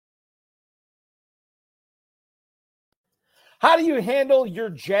How do you handle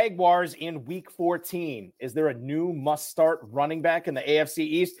your Jaguars in Week 14? Is there a new must-start running back in the AFC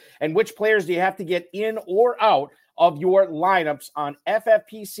East? And which players do you have to get in or out of your lineups on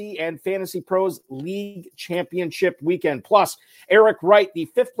FFPC and FantasyPros League Championship Weekend? Plus, Eric Wright, the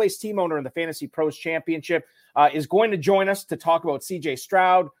fifth-place team owner in the FantasyPros Championship, is going to join us to talk about C.J.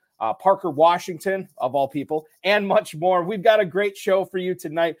 Stroud, Parker Washington, of all people, and much more. We've got a great show for you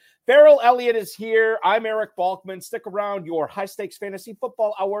tonight. Farrell Elliott is here. I'm Eric Balkman. Stick around. Your high-stakes fantasy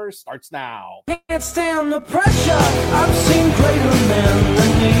football hour starts now. Can't stand the pressure. I've seen greater men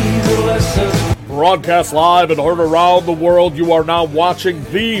than need a lesson. Broadcast live and heard around the world, you are now watching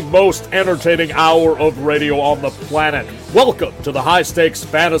the most entertaining hour of radio on the planet. Welcome to the High Stakes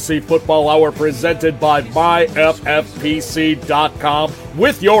Fantasy Football Hour presented by MyFFPC.com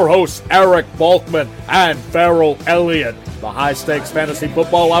with your hosts Eric Balkman and Farrell Elliott. The High Stakes Fantasy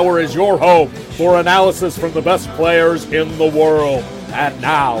Football Hour is your home for analysis from the best players in the world. And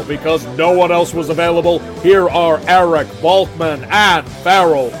now, because no one else was available, here are Eric Balkman and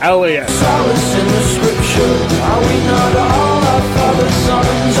Farrell Elliott. Solace in the scripture. Are we not all our father's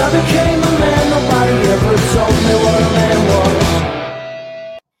sons? I became a man. Nobody ever told me what a man was.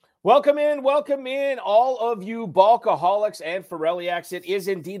 Welcome in, all of you Balkaholics and Farrelliacs. It is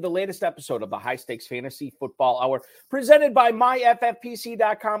indeed the latest episode of the High Stakes Fantasy Football Hour, presented by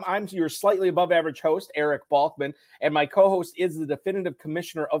MyFFPC.com. I'm your slightly above average host, Eric Balkman, and my co-host is the definitive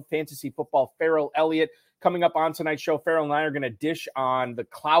commissioner of fantasy football, Farrell Elliott. Coming up on tonight's show, Farrell and I are going to dish on the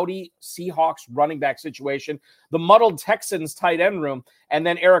cloudy Seahawks running back situation, the muddled Texans tight end room, and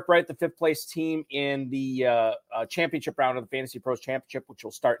then Eric Wright, the fifth-place team in the championship round of the Fantasy Pros Championship, which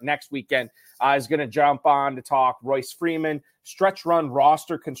will start next weekend, is going to jump on to talk Royce Freeman, stretch run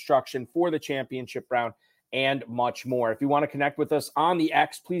roster construction for the championship round, and much more. If you want to connect with us on the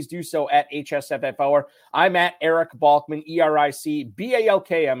X, please do so at HSFF Hour. I'm at Eric Balkman,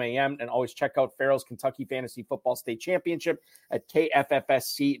 EricBalkman, and always check out Farrell's Kentucky Fantasy Football State Championship at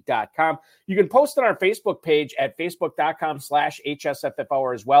KFFSC.com. You can post on our Facebook page at Facebook.com/HSFF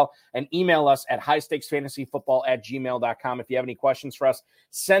Hour as well, and email us at highstakesfantasyfootball@gmail.com. If you have any questions for us,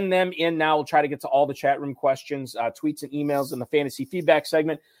 send them in now. We'll try to get to all the chat room questions, tweets, and emails in the fantasy feedback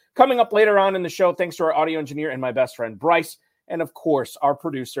segment. Coming up later on in the show, thanks to our audio engineer and my best friend, Bryce, and of course, our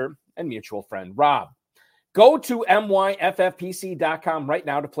producer and mutual friend, Rob. Go to MyFFPC.com right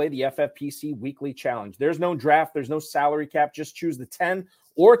now to play the FFPC Weekly Challenge. There's no draft. There's no salary cap. Just choose the 10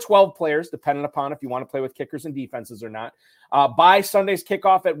 or 12 players, depending upon if you want to play with kickers and defenses or not. By Sunday's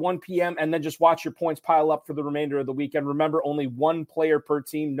kickoff at 1 p.m., and then just watch your points pile up for the remainder of the weekend. Remember, only one player per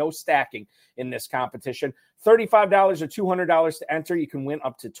team, no stacking in this competition. $35 or $200 to enter. You can win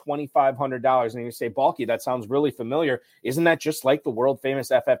up to $2,500. And you say, Balky, that sounds really familiar. Isn't that just like the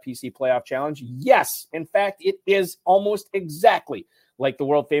world-famous FFPC Playoff Challenge? Yes. In fact, it is almost exactly like the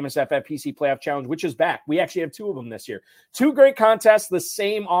world-famous FFPC Playoff Challenge, which is back. We actually have two of them this year. Two great contests, the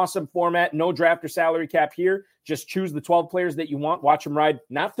same awesome format, no draft or salary cap here. Just choose the 12 players that you want. Watch them ride,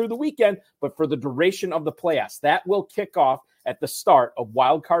 not through the weekend, but for the duration of the playoffs. That will kick off at the start of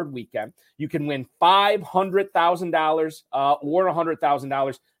Wild Card Weekend. You can win $500,000 or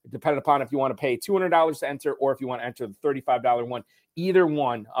 $100,000, depending upon if you want to pay $200 to enter or if you want to enter the $35 one. Either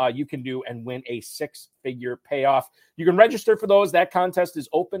one you can do and win a six-figure payoff. You can register for those. That contest is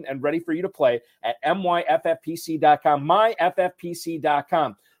open and ready for you to play at myffpc.com,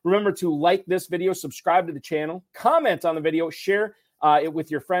 myffpc.com. Remember to like this video, subscribe to the channel, comment on the video, share it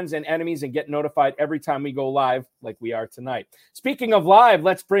with your friends and enemies, and get notified every time we go live like we are tonight. Speaking of live,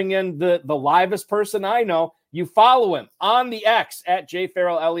 let's bring in the livest person I know. You follow him on the X at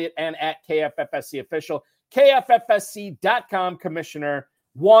JFarrellElliott and at KFFSC Official. KFFSC.com Commissioner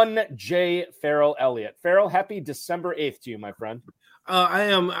 1J Farrell Elliott. Farrell, happy December 8th to you, my friend. I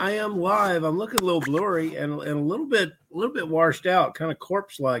am live. I'm looking a little blurry and a little bit washed out, kind of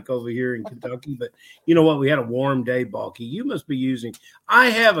corpse-like over here in Kentucky. But you know what? We had a warm day, Balky. You must be using. I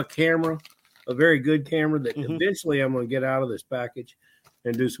have a camera, a very good camera that eventually I'm going to get out of this package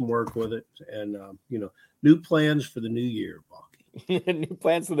and do some work with it. And new plans for the new year, Balky. New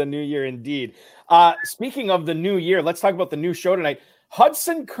plans for the new year, indeed. Speaking of the new year, let's talk about the new show tonight.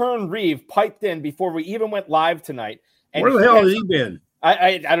 Hudson Kern-Reeve piped in before we even went live tonight. And where the hell has he been?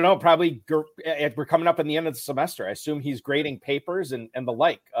 I don't know. Probably we're coming up in the end of the semester. I assume he's grading papers and the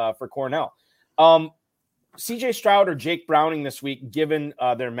like for Cornell. CJ Stroud or Jake Browning this week, given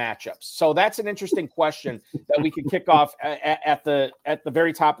their matchups. So that's an interesting question that we could kick off at the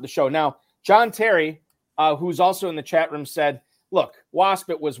very top of the show. Now, John Terry, who's also in the chat room, said, look, Wasp,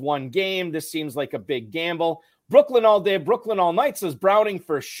 it was one game. This seems like a big gamble. Brooklyn all day, Brooklyn all night says Browning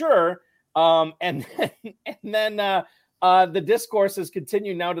for sure. And then The discourse has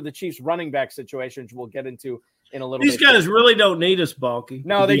continued now to the Chiefs running back situation, which we'll get into in a little bit. These guys really don't need us, Bulky.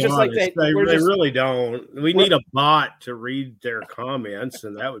 No, they just honest. like they really don't. We need a bot to read their comments,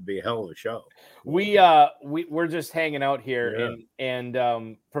 and that would be a hell of a show. We're just hanging out here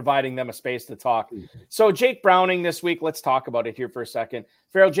and providing them a space to talk. So Jake Browning this week, let's talk about it here for a second.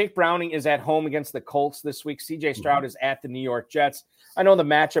 Farrell, Jake Browning is at home against the Colts this week. CJ Stroud is at the New York Jets. I know the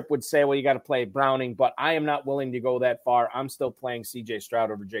matchup would say, well, you got to play Browning, but I am not willing to go that far. I'm still playing CJ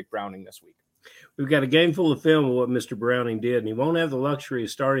Stroud over Jake Browning this week. We've got a game full of film of what Mr. Browning did, and he won't have the luxury of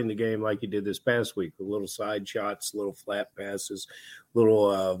starting the game like he did this past week with little side shots, little flat passes,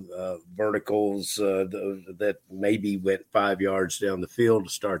 little verticals that maybe went 5 yards down the field to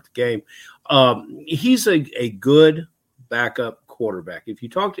start the game. He's a good backup quarterback. If you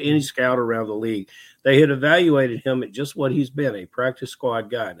talk to any scout around the league, they had evaluated him at just what he's been, a practice squad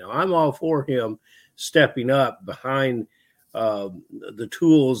guy. Now, I'm all for him stepping up behind the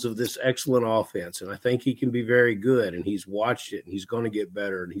tools of this excellent offense, and I think he can be very good, and he's watched it, and he's going to get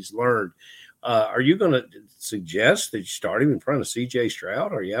better, and he's learned. Are you going to suggest that you start him in front of C.J.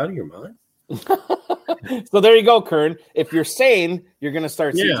 Stroud? Are you out of your mind? So there you go, Kern. If you're saying you're going to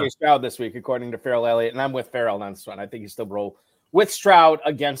start C.J. Stroud this week, according to Farrell Elliott, and I'm with Farrell on this one, I think you still roll with Stroud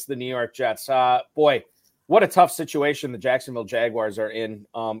against the New York Jets. Boy, what a tough situation the Jacksonville Jaguars are in.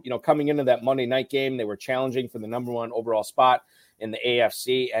 Coming into that Monday night game, they were challenging for the number one overall spot in the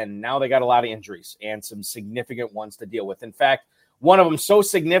AFC, and now they got a lot of injuries and some significant ones to deal with. In fact, one of them so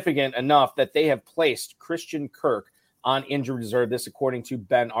significant enough that they have placed Christian Kirk on injured reserve, this according to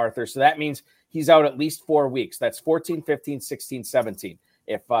Ben Arthur. So that means he's out at least 4 weeks. That's 14, 15, 16, 17.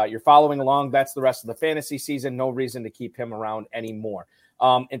 If you're following along, that's the rest of the fantasy season. No reason to keep him around anymore.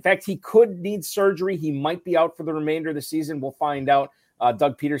 In fact, he could need surgery. He might be out for the remainder of the season. We'll find out.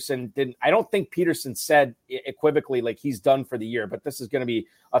 Doug Peterson didn't. I don't think Peterson said equivocally like he's done for the year, but this is going to be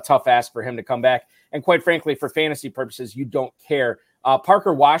a tough ask for him to come back. And quite frankly, for fantasy purposes, you don't care.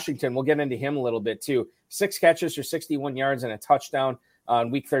 Parker Washington, we'll get into him a little bit too. 6 catches for 61 yards and a touchdown on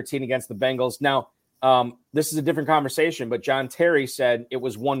week 13 against the Bengals. Now, this is a different conversation, but John Terry said it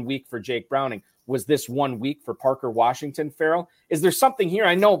was 1 week for Jake Browning. Was this 1 week for Parker Washington, Farrell? Is there something here?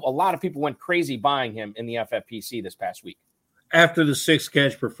 I know a lot of people went crazy buying him in the FFPC this past week. After the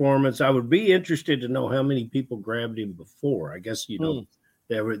 6-catch performance, I would be interested to know how many people grabbed him before. I guess,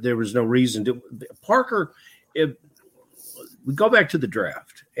 there was no reason to. Parker, we go back to the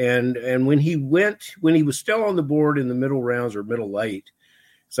draft. And when he was still on the board in the middle rounds or middle late,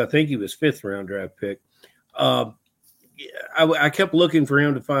 so I think he was 5th round draft pick, I kept looking for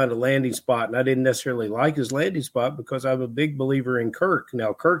him to find a landing spot, and I didn't necessarily like his landing spot because I'm a big believer in Kirk.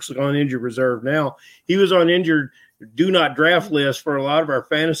 Now, Kirk's on injured reserve now. He was on injured do not draft list for a lot of our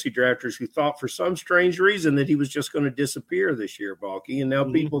fantasy drafters who thought for some strange reason that he was just going to disappear this year, Balky. And now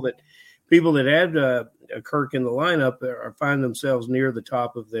people that had a Kirk in the lineup find themselves near the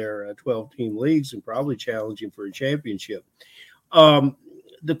top of their 12-team leagues and probably challenging for a championship.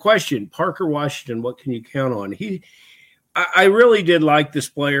 The question, Parker Washington, what can you count on? I really did like this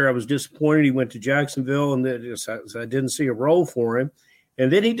player. I was disappointed he went to Jacksonville and that I didn't see a role for him.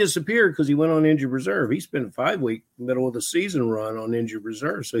 And then he disappeared because he went on injured reserve. He spent a 5-week middle of the season run on injured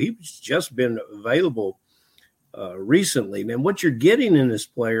reserve. So he's just been available recently. And what you're getting in this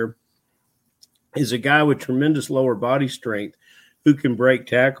player is a guy with tremendous lower body strength who can break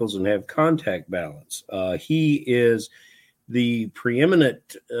tackles and have contact balance. He is the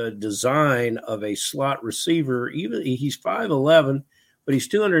preeminent design of a slot receiver. Even he's 5'11", but he's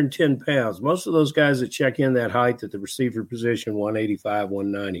 210 pounds. Most of those guys that check in that height at the receiver position, 185,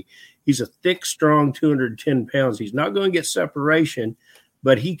 190. He's a thick, strong 210 pounds. He's not going to get separation,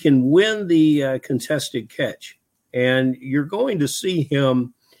 but he can win the contested catch. And you're going to see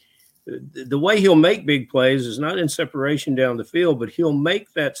him. The way he'll make big plays is not in separation down the field, but he'll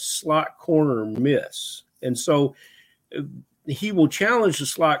make that slot corner miss. And so he will challenge the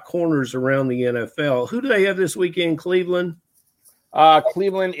slot corners around the NFL. Who do they have this weekend, Cleveland?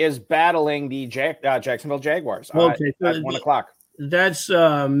 Cleveland is battling the Jacksonville Jaguars at 1 o'clock. That's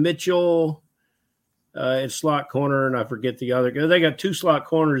Mitchell at slot corner, and I forget the other guy. They got 2 slot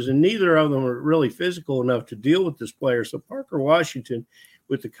corners, and neither of them are really physical enough to deal with this player. So Parker Washington,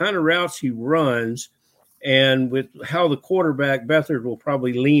 with the kind of routes he runs and with how the quarterback, Beathard, will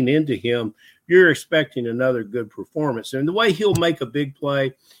probably lean into him, you're expecting another good performance. And the way he'll make a big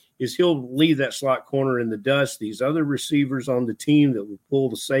play is he'll leave that slot corner in the dust. These other receivers on the team that will pull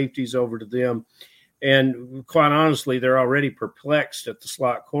the safeties over to them. And quite honestly, they're already perplexed at the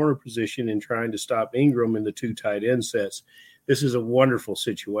slot corner position in trying to stop Ingram in the 2 tight end sets this is a wonderful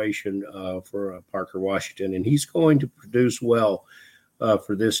situation for Parker Washington, and he's going to produce well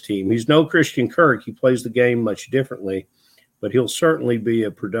for this team. He's no Christian Kirk. He plays the game much differently, but he'll certainly be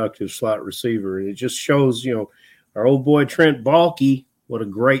a productive slot receiver. And it just shows, our old boy Trent Baalke, what a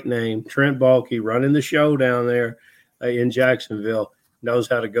great name, Trent Baalke, running the show down there in Jacksonville, knows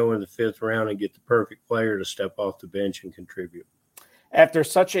how to go in the fifth round and get the perfect player to step off the bench and contribute. After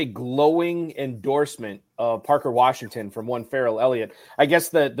such a glowing endorsement of Parker Washington from one Farrell Elliott, I guess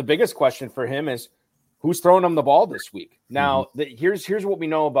the biggest question for him is who's throwing him the ball this week? Now, here's what we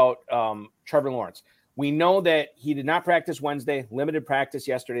know about Trevor Lawrence. We know that he did not practice Wednesday, limited practice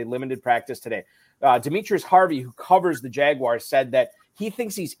yesterday, limited practice today. Demetrius Harvey, who covers the Jaguars, said that he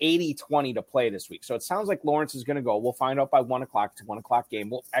thinks he's 80-20 to play this week. So it sounds like Lawrence is going to go. We'll find out by 1 o'clock. It's a 1 o'clock game.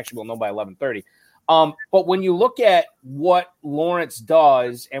 We'll know by 11:30. But when you look at what Lawrence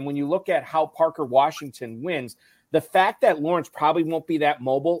does and when you look at how Parker Washington wins, the fact that Lawrence probably won't be that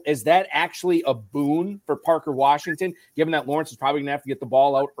mobile, is that actually a boon for Parker Washington, given that Lawrence is probably going to have to get the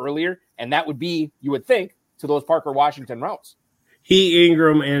ball out earlier? And that would be, you would think, to those Parker Washington routes. He,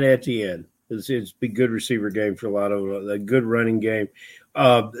 Ingram, and Etienne. It's a good receiver game for a lot of a good running game.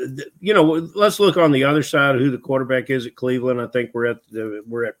 Let's look on the other side of who the quarterback is at Cleveland. I think we're at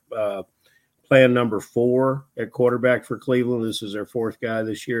plan number 4 at quarterback for Cleveland. This is their 4th guy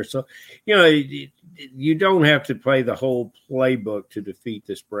this year. So, you don't have to play the whole playbook to defeat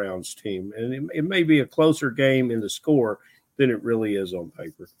this Browns team. And it may be a closer game in the score than it really is on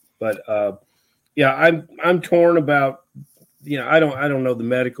paper. But, I'm torn about, I don't know the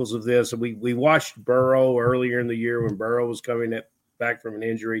medicals of this. We watched Burrow earlier in the year when Burrow was coming back from an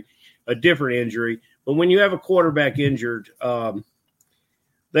injury, a different injury. But when you have a quarterback injured,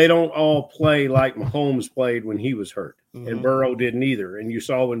 they don't all play like Mahomes played when he was hurt, and Burrow didn't either. And you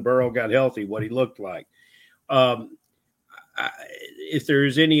saw when Burrow got healthy what he looked like. If there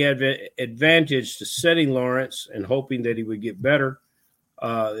is any advantage to setting Lawrence and hoping that he would get better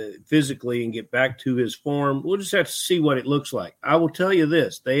physically and get back to his form, we'll just have to see what it looks like. I will tell you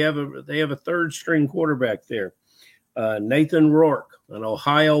this: they have a third string quarterback there, Nathan Rourke, an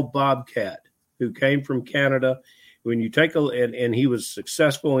Ohio Bobcat who came from Canada. When you take and he was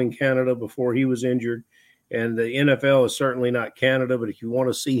successful in Canada before he was injured, and the NFL is certainly not Canada, but if you want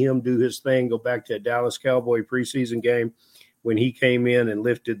to see him do his thing, go back to a Dallas Cowboy preseason game when he came in and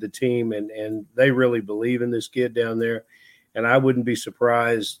lifted the team, and they really believe in this kid down there. And I wouldn't be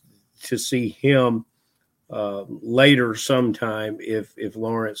surprised to see him later sometime if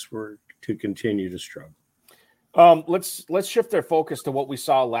Lawrence were to continue to struggle. Let's shift our focus to what we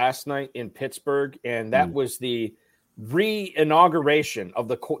saw last night in Pittsburgh, and that was the re-inauguration of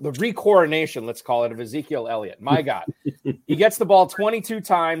the re-coronation, let's call it, of Ezekiel Elliott. My God. He gets the ball 22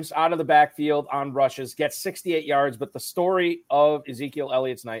 times out of the backfield on rushes, gets 68 yards, but the story of Ezekiel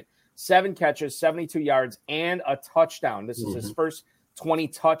Elliott's night, 7 catches, 72 yards, and a touchdown. This is his first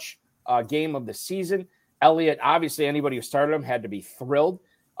 20-touch game of the season. Elliott, obviously, anybody who started him had to be thrilled.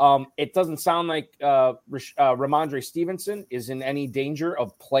 It doesn't sound like Ramondre Stevenson is in any danger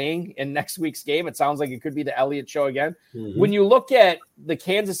of playing in next week's game. It sounds like it could be the Elliott show again. When you look at the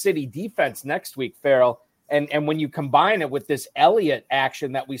Kansas City defense next week, Farrell, and when you combine it with this Elliott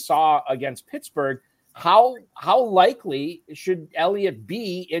action that we saw against Pittsburgh, how likely should Elliott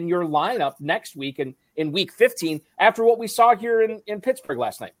be in your lineup next week and in week 15 after what we saw here in Pittsburgh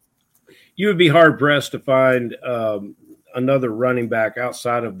last night? You would be hard-pressed to find another running back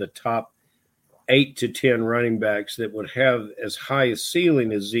outside of the top 8 to 10 running backs that would have as high a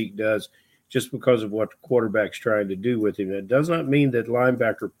ceiling as Zeke does, just because of what the quarterback's trying to do with him. It does not mean that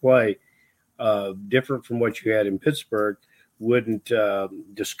linebacker play, different from what you had in Pittsburgh, wouldn't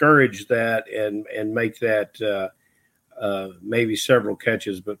discourage that and make that maybe several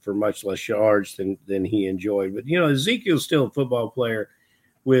catches, but for much less yards than he enjoyed. But, Ezekiel's still a football player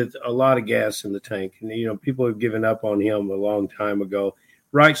with a lot of gas in the tank. And, people have given up on him a long time ago.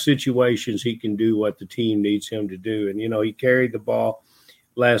 Right situations, he can do what the team needs him to do. And, he carried the ball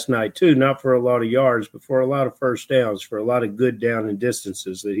last night too, not for a lot of yards, but for a lot of first downs, for a lot of good down and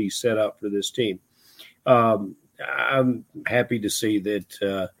distances that he set up for this team. I'm happy to see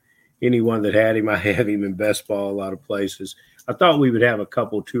that anyone that had him, I have him in best ball a lot of places. I thought we would have a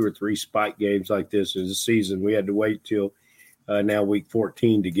couple, 2 or 3 spike games like this in the season. We had to wait till now week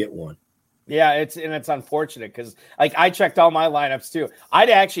 14 to get one. Yeah, it's unfortunate because I checked all my lineups too. I'd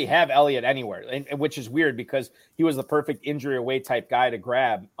actually have Elliott anywhere, which is weird because he was the perfect injury away type guy to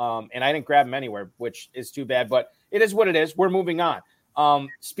grab. And I didn't grab him anywhere, which is too bad, but it is what it is. We're moving on.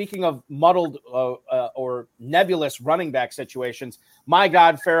 Speaking of muddled or nebulous running back situations, my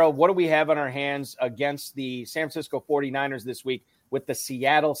God, Farrell, what do we have on our hands against the San Francisco 49ers this week with the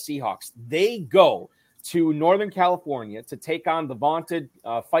Seattle Seahawks? They go to Northern California to take on the vaunted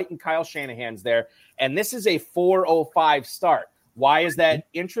fighting Kyle Shanahan's there, and this is a 4:05 start. Why is that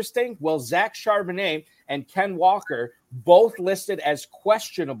interesting? Well, Zach Charbonnet and Ken Walker both listed as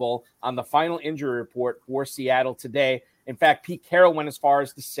questionable on the final injury report for Seattle today. In fact, Pete Carroll went as far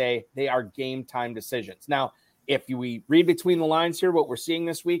as to say they are game time decisions. Now, if we read between the lines here, what we're seeing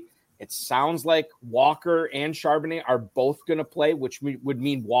this week, it sounds like Walker and Charbonnet are both going to play, which would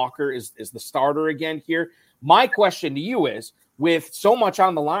mean Walker is the starter again here. My question to you is, with so much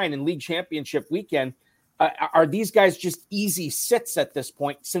on the line in league championship weekend, are these guys just easy sits at this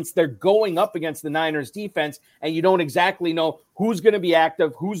point since they're going up against the Niners defense and you don't exactly know who's going to be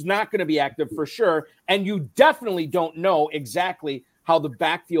active, who's not going to be active for sure, and you definitely don't know exactly how the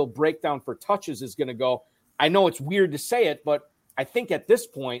backfield breakdown for touches is going to go? I know it's weird to say it, but I think at this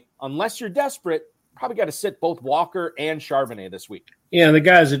point, unless you're desperate, probably got to sit both Walker and Charbonnet this week. Yeah, the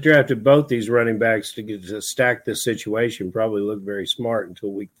guys that drafted both these running backs to stack this situation probably look very smart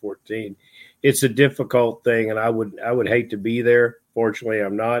until week 14. It's a difficult thing, and I would hate to be there. Fortunately,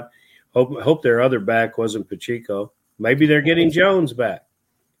 I'm not. Hope their other back wasn't Pacheco. Maybe they're getting Jones back.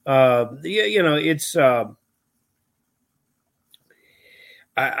 It's.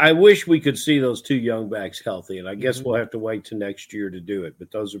 I wish we could see those two young backs healthy, and I guess we'll have to wait till next year to do it.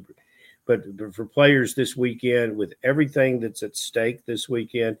 But for players this weekend, with everything that's at stake this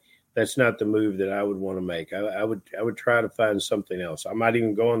weekend, that's not the move that I would want to make. I would try to find something else. I might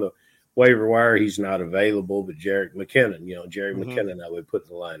even go on the waiver wire. He's not available, but Jerick McKinnon, McKinnon, I would put in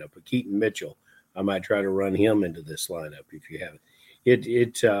the lineup. But Keaton Mitchell, I might try to run him into this lineup if you have it.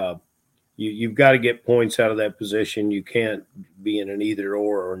 You've got to get points out of that position. You can't be in an either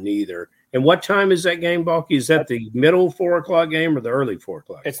or neither. And what time is that game, Balky? Is that the middle 4 o'clock game or the early 4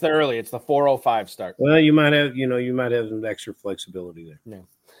 o'clock? It's the early. It's the 4:05 start. Well, you might have some extra flexibility there. Yeah.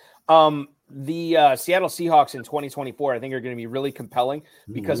 The Seattle Seahawks in 2024, I think, are going to be really compelling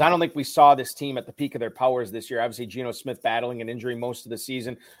because I don't think we saw this team at the peak of their powers this year. Obviously, Geno Smith battling an injury most of the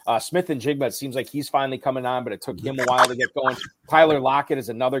season. Smith and Jigba, it seems like he's finally coming on, but it took him a while to get going. Tyler Lockett is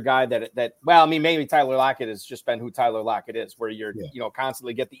another guy maybe Tyler Lockett has just been who Tyler Lockett is, where you're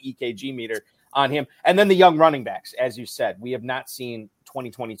constantly get the EKG meter on him. And then the young running backs, as you said, we have not seen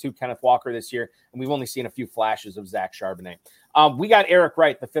 2022 Kenneth Walker this year, and we've only seen a few flashes of Zach Charbonnet. We got Eric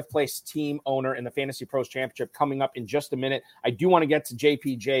Wright, the 5th place team owner in the FantasyPros Championship, coming up in just a minute. I do want to get to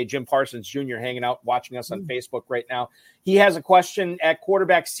JPJ, Jim Parsons Jr., hanging out, watching us on Facebook right now. He has a question at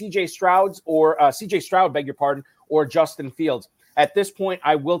quarterback CJ Stroud, or Justin Fields. At this point,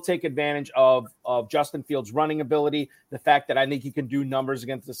 I will take advantage of Justin Fields' running ability, the fact that I think he can do numbers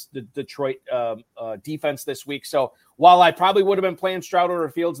against the Detroit defense this week. So while I probably would have been playing Stroud over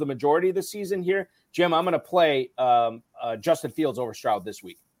Fields the majority of the season here, Jim, I'm going to play Justin Fields over Stroud this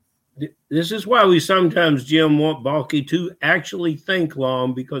week. This is why we sometimes, Jim, want Balky to actually think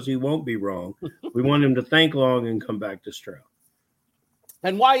long because he won't be wrong. We want him to think long and come back to Stroud.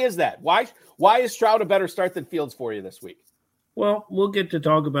 And why is that? Why is Stroud a better start than Fields for you this week? Well, we'll get to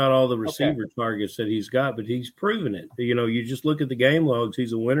talk about all the receiver targets that he's got, but he's proven it. You just look at the game logs.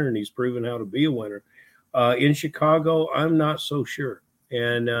 He's a winner, and he's proven how to be a winner. In Chicago, I'm not so sure.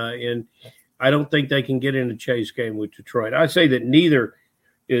 And I don't think they can get in a chase game with Detroit. I say that neither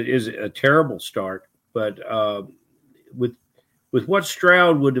is a terrible start, but with what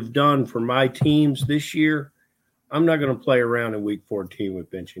Stroud would have done for my teams this year, I'm not going to play around in week 14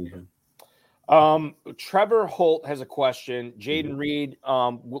 with benching him. Trevor Holt has a question. Jaden Reed,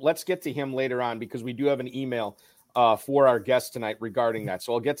 let's get to him later on because we do have an email for our guest tonight regarding that.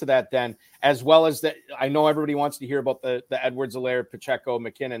 So I'll get to that then, as well as that. I know everybody wants to hear about the Edwards-Helaire, Pacheco,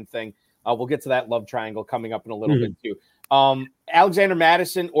 McKinnon thing. We'll get to that love triangle coming up in a little bit too. Alexander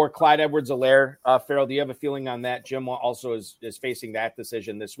Madison or Clyde Edwards-Helaire, Farrell, do you have a feeling on that? Jim also is facing that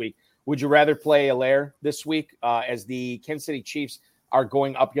decision this week. Would you rather play Helaire this week as the Kansas City Chiefs are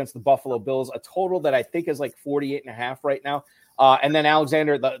going up against the Buffalo Bills, a total that I think is like 48.5 right now. And then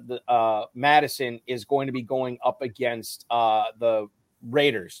Alexander Madison is going to be going up against the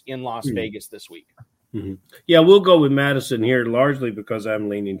Raiders in Las Vegas this week. Mm-hmm. Yeah, we'll go with Madison here, largely because I'm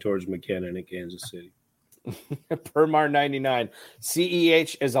leaning towards McKinnon in Kansas City. Permar 99,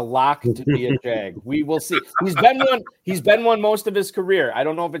 CEH is a lock to be a Jag. We will see. He's been one most of his career. I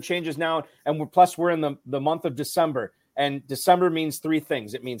don't know if it changes now. And we're in the month of December. And December means three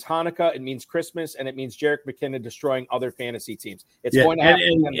things. It means Hanukkah, it means Christmas, and it means Jerick McKinnon destroying other fantasy teams. It's going to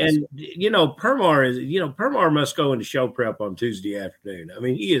happen. And Permar must go into show prep on Tuesday afternoon. I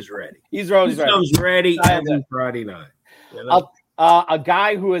mean, he is ready. He's always ready. He ready every Friday night. You know? A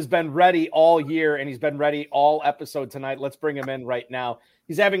guy who has been ready all year, and he's been ready all episode tonight. Let's bring him in right now.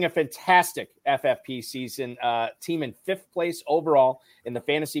 He's having a fantastic FFP season, team in 5th place overall in the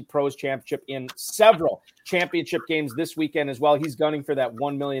Fantasy Pros Championship, in several championship games this weekend as well. He's gunning for that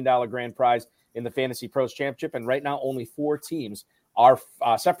 $1 million grand prize in the Fantasy Pros Championship, and right now only 4 teams are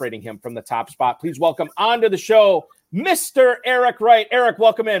separating him from the top spot. Please welcome onto the show, Mr. Eric Wright. Eric,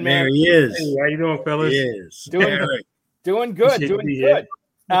 welcome in, man. There he is. Hey, how you doing, fellas? He is. Doing good. Doing good.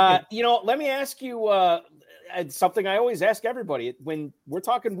 Let me ask you something I always ask everybody. When we're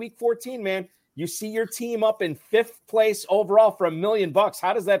talking week 14, man, you see your team up in 5th place overall for $1 million.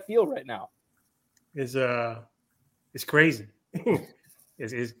 How does that feel right now? It's crazy.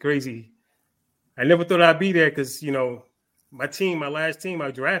 it's crazy. I never thought I'd be there because, my last team,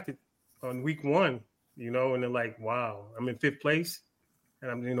 I drafted on week 1, and they're like, wow, I'm in 5th place.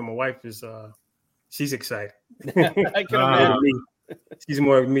 And my wife is, she's excited. I can imagine. She's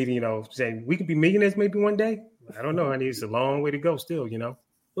more me, saying we could be millionaires maybe one day. I don't know, honey. It's a long way to go still,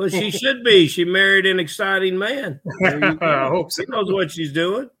 Well, she should be. She married an exciting man. I hope so. She knows what she's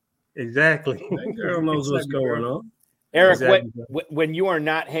doing. Exactly. That girl knows what's going on. Eric, when you are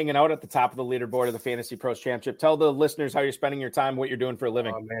not hanging out at the top of the leaderboard of the Fantasy Pros Championship, tell the listeners how you're spending your time, what you're doing for a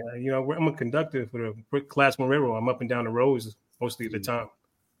living. Oh, man. I'm a conductor for the Class 1 Railroad. I'm up and down the roads mostly of the time.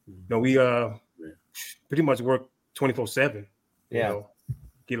 We pretty much work 24/7.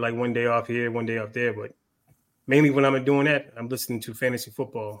 Get like one day off here, one day off there. But mainly when I'm doing that, I'm listening to fantasy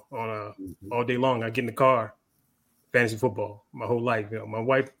football on all day long. I get in the car, fantasy football, my whole life. My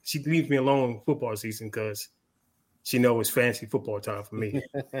wife, she leaves me alone football season because she knows it's fantasy football time for me.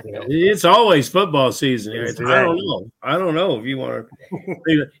 It's always football season. Exactly. I don't know if you want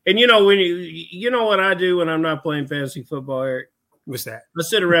to. And when you know what I do when I'm not playing fantasy football, Eric? What's that? I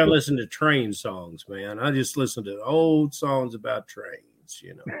sit around listening to train songs, man. I just listen to old songs about trains.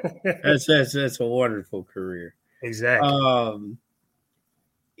 That's a wonderful career. Exactly.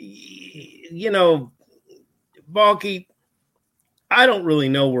 Balky, I don't really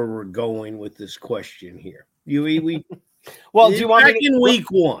know where we're going with this question here. Well, do you want back in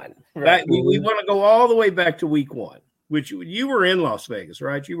week 1? Right. We want to go all the way back to week 1, which you were in Las Vegas,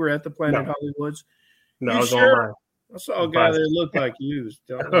 right? You were at the Planet Hollywoods. No, I was online. I saw a guy that looked like you.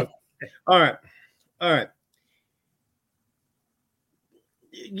 All right.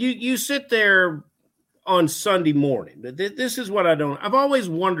 You sit there on Sunday morning. This is what I've always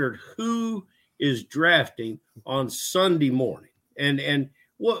wondered who is drafting on Sunday morning, and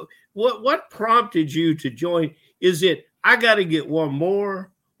what prompted you to join? Is it I got to get one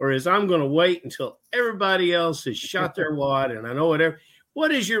more, or is I'm going to wait until everybody else has shot their wad and I know whatever?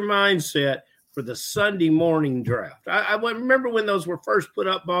 What is your mindset for the Sunday morning draft? I remember when those were first put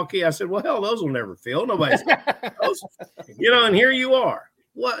up, Balky. I said, well, hell, those will never fill. Nobody's those, and here you are.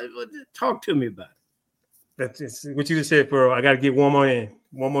 What? Talk to me about it. That's what you just said, bro. I got to get one more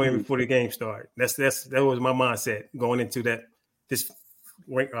in before the game starts. That was my mindset going into this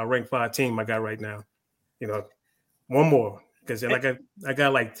rank 5 team I got right now. One more because I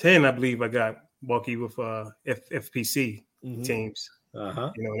got like 10, I believe I got Balky with FPC teams.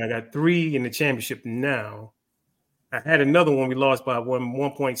 And I got 3 in the championship now. I had another one we lost by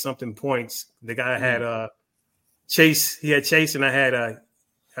one point something points. The guy had Chase. He had Chase, and I had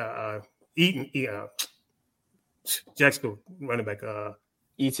Eaton. Jacksonville running back.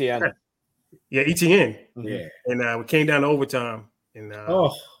 ETN. Yeah, ETN. Yeah. And we came down to overtime, and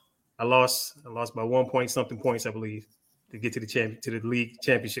I lost by 1 point something points, I believe, to get to the league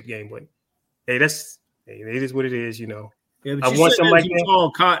championship game. But hey, it is what it is, Yeah, but I won something like that.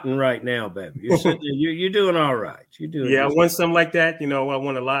 All cotton right now, baby. You're doing all right. You're doing. Yeah, I won something like that. I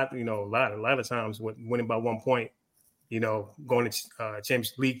won a lot. A lot of times winning by 1 point. Going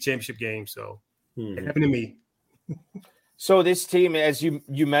to league championship game. So it happened to me. So this team, as you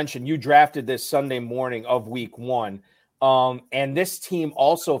mentioned, you drafted this Sunday morning of week 1, and this team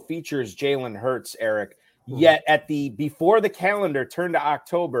also features Jalen Hurts, Eric. Yet before the calendar turned to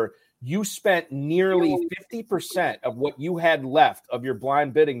October, you spent nearly 50% of what you had left of your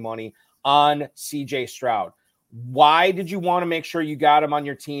blind bidding money on CJ Stroud. Why did you want to make sure you got him on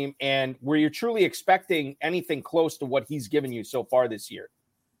your team? And were you truly expecting anything close to what he's given you so far this year?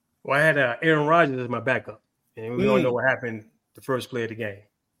 Well, I had Aaron Rodgers as my backup. And we don't know what happened the first play of the game.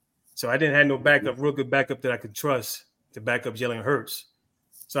 So I didn't have no real good backup that I could trust to back up Jalen Hurts.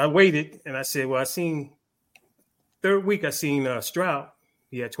 So I waited, and I said, well, I seen third week, I seen Stroud.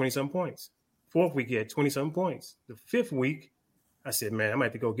 He had 20-something points. Fourth week, he had 20-something points. The fifth week, I said, man, I might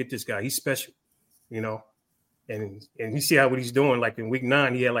have to go get this guy. He's special, you know. And you see what he's doing. Like in week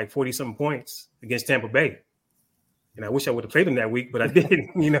 9, he had like 40-something points against Tampa Bay. And I wish I would have played him that week, but I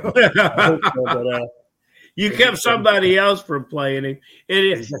didn't, you know. You kept somebody else from playing him.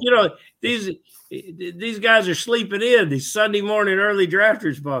 And, you know, these guys are sleeping in. These Sunday morning early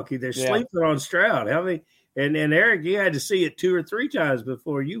drafters, Bucky. They're sleeping on Stroud. How many? And Eric, you had to see it 2 or 3 times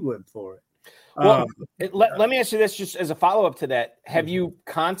before you went for it. Well, let me ask you this just as a follow-up to that. Have you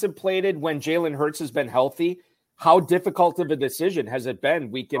contemplated when Jalen Hurts has been healthy, how difficult of a decision has it been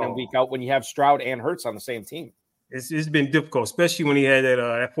week in and week out when you have Stroud and Hurts on the same team? It's been difficult, especially when he had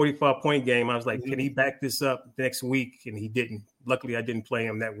that 45-point game. I was like, can he back this up next week? And he didn't. Luckily, I didn't play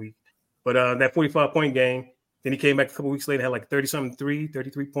him that week. But that 45-point game, then he came back a couple weeks later, had like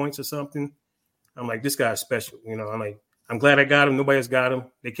 33 points or something. I'm like, this guy's special. You know, I'm glad I got him. Nobody else got him.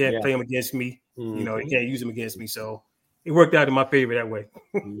 They can't play him against me. Mm-hmm. You know, they can't use him against me. So it worked out in my favor that way.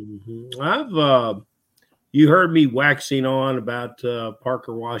 Mm-hmm. You heard me waxing on about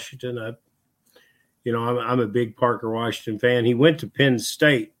Parker Washington. I'm a big Parker Washington fan. He went to Penn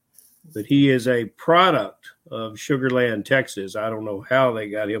State, but he is a product of Sugar Land, Texas. I don't know how they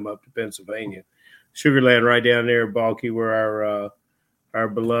got him up to Pennsylvania. Sugar Land right down there, Balky, where our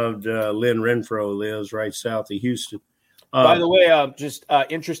beloved Lynn Renfro lives, right south of Houston. By the way, just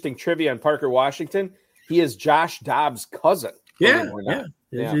interesting trivia on Parker Washington. He is Josh Dobbs' cousin. Yeah.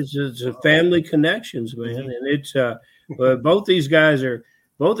 It's a family connections, man. And it's both these guys are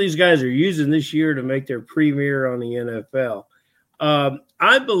using this year to make their premiere on the NFL.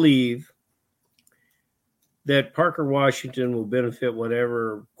 I believe that Parker Washington will benefit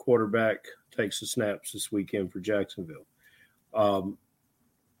whatever quarterback takes the snaps this weekend for Jacksonville.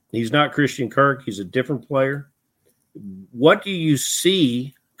 He's not Christian Kirk. He's a different player. What do you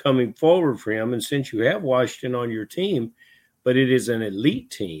see coming forward for him? And since you have Washington on your team, but it is an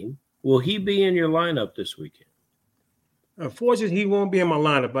elite team, will he be in your lineup this weekend? Unfortunately, he won't be in my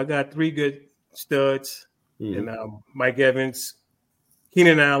lineup. I got 3 good studs, and Mike Evans,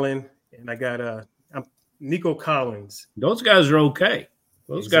 Keenan Allen, and I got Nico Collins. Those guys are okay.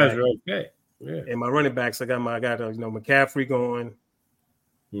 Guys are okay. Yeah. And my running backs, I got McCaffrey going.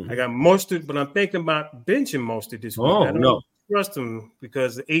 Mm-hmm. I got Mostert, but I'm thinking about benching Mostert this week. I don't trust him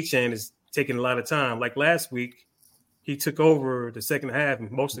because the HN is taking a lot of time. Like last week, he took over the second half, and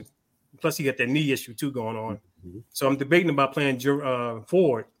Mostert. Plus, he got that knee issue too going on. Mm-hmm. So I'm debating about playing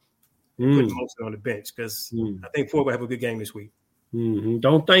Ford, putting Mostert on the bench because I think Ford will have a good game this week. Mm-hmm.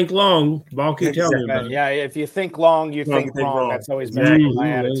 Don't think long. Balky, tell me about it. Yeah, if you think long, you think wrong. That's always been my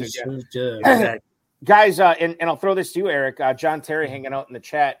attitude. Exactly. Guys, and I'll throw this to you, Eric. John Terry hanging out in the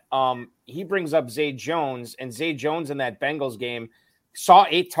chat. He brings up Zay Jones, and Zay Jones in that Bengals game saw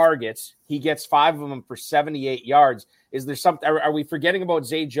 8 targets. He gets 5 of them for 78 yards. Is there something? Are we forgetting about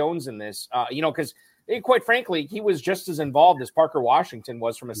Zay Jones in this? Because quite frankly, he was just as involved as Parker Washington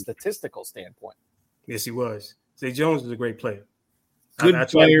was from a statistical standpoint. Yes, he was. Zay Jones was a great player. Good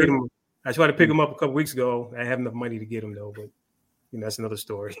player. I tried to pick him up a couple weeks ago. I didn't have enough money to get him though, but that's another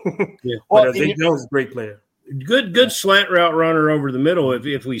story. Yeah. But Zay Jones is a great player. Good slant route runner over the middle.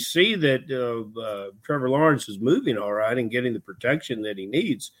 If we see that Trevor Lawrence is moving all right and getting the protection that he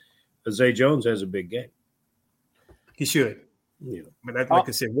needs, Zay Jones has a big game. He should. Yeah. But like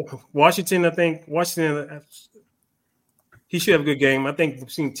I said, Washington, he should have a good game. I think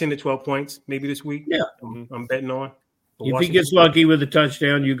we've seen 10 to 12 points maybe this week. Yeah. I'm betting on. But if he gets lucky with a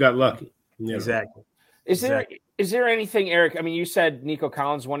touchdown, you got lucky. Yeah. Exactly. Is there anything, Eric? I mean, you said Nico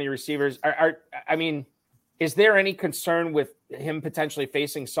Collins, one of your receivers. Is there any concern with him potentially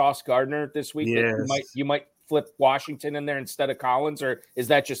facing Sauce Gardner this week? Yes. That you might flip Washington in there instead of Collins, or is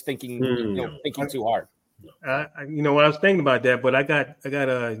that just thinking too hard? I was thinking about that, but I got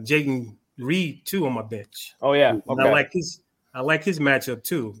Jayden Reed too on my bench. Oh yeah, okay. I like his matchup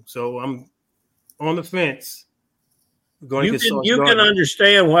too. So I'm on the fence. You can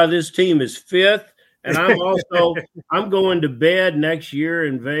understand why this team is 5th. And I'm going to bed next year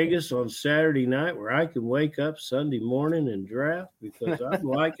in Vegas on Saturday night where I can wake up Sunday morning and draft because I'm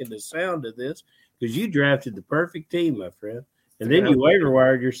liking the sound of this because you drafted the perfect team, my friend. And then you waiver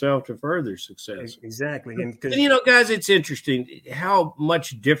wired yourself to further success. Exactly. And guys, it's interesting how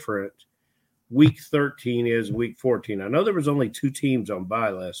much different week 13 is week 14. I know there was only 2 teams on bye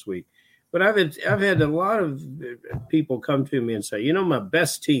last week, but I've had a lot of people come to me and say, my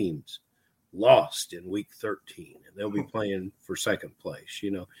best teams lost in week 13 and they'll be playing for second place,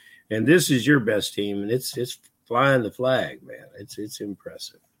 and this is your best team and it's flying the flag, man. It's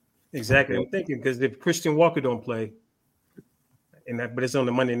impressive. Exactly. I'm thinking because if Christian Walker don't play, but it's on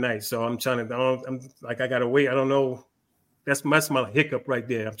the Monday night, so I'm trying to. I got to wait. I don't know. That's my hiccup right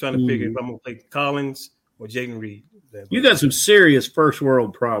there. I'm trying to figure if I'm going to play Collins or Jaden Reed. You got some serious first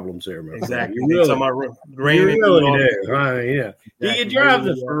world problems there, man. Exactly. You really do. Yeah. Do you drive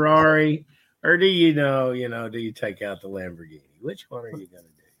the Ferrari, or do you do you take out the Lamborghini? Which one are you going to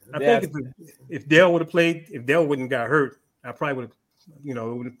do? I think if Dale would have played, if Dale wouldn't got hurt, I probably would have. It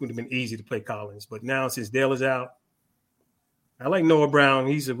would have been easy to play Collins. But now since Dale is out, I like Noah Brown.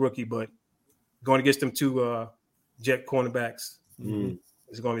 He's a rookie, but going against them two Jet cornerbacks,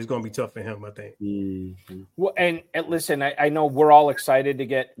 it's going to be tough for him, I think. Mm-hmm. Well, and listen, I know we're all excited to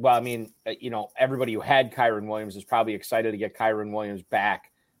get. Well, I mean, everybody who had Kyren Williams is probably excited to get Kyren Williams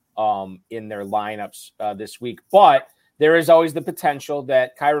back in their lineups this week. But there is always the potential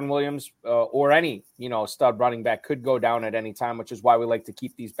that Kyren Williams or any stud running back could go down at any time, which is why we like to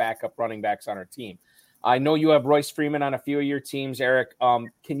keep these backup running backs on our team. I know you have Royce Freeman on a few of your teams, Eric.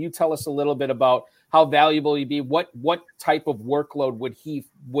 Can you tell us a little bit about how valuable he'd be? What type of workload would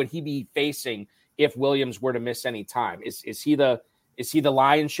he be facing if Williams were to miss any time? Is he the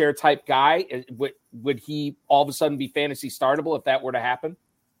lion's share type guy? Would he all of a sudden be fantasy startable if that were to happen?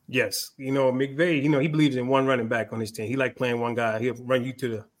 Yes. McVay, he believes in one running back on his team. He like playing one guy. He'll run you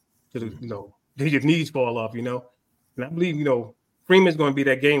to your knees fall off, And I believe, Freeman's going to be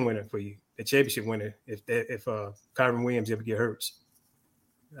that game winner for you, the championship winner, if Kyren Williams ever get hurt.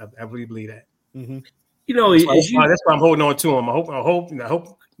 I really believe that. Mm-hmm. That's why I'm holding on to him. I hope I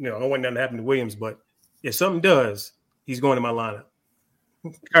don't want nothing to happen to Williams, but if something does, he's going to my lineup.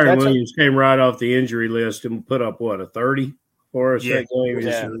 Kyren Williams came right off the injury list and put up a 30 for us that game.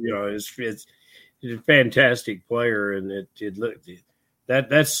 It's a fantastic player, and it looked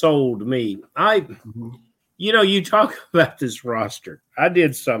that sold me. You talk about this roster. I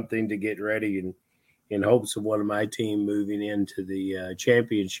did something to get ready in hopes of one of my team moving into the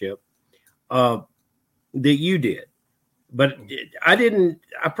championship. That you did, but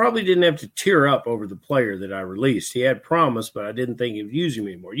I probably didn't have to tear up over the player that I released. He had promise, but I didn't think he'd use him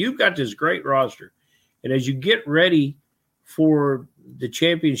anymore. You've got this great roster. And as you get ready for the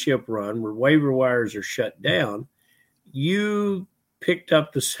championship run where waiver wires are shut down, you picked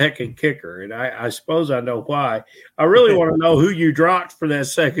up the second kicker. And I suppose I know why. I really want to know who you dropped for that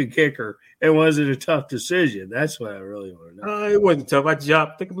second kicker. And was it a tough decision? That's what I really want to know. It wasn't tough. I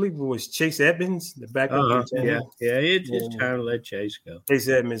believe it was Chase Edmonds, the backup. It's time to let Chase go. Chase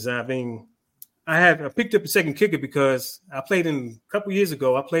Edmonds. I mean, I picked up a second kicker because I played a couple years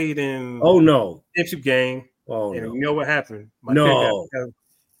ago. I played in championship game. You know what happened?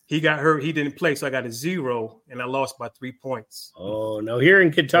 He got hurt. He didn't play, so I got a 0, and I lost by 3 points. Oh, no. Here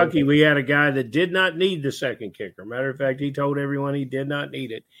in Kentucky, we had a guy that did not need the second kicker. Matter of fact, he told everyone he did not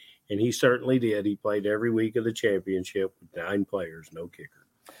need it. And he certainly did. He played every week of the championship with 9 players, no kicker.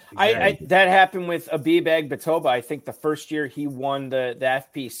 Exactly. That happened with Abib Agbatoba. I think the first year he won the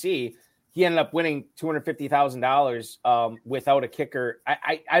FPC, he ended up winning $250,000 without a kicker.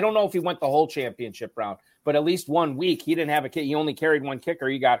 I don't know if he went the whole championship round, but at least 1 week he didn't have a kicker. He only carried one kicker.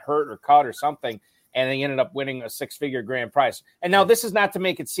 He got hurt or cut or something, and he ended up winning a 6-figure grand prize. And now this is not to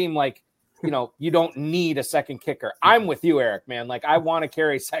make it seem like you don't need a second kicker. I'm with you, Eric, man. Like, I want to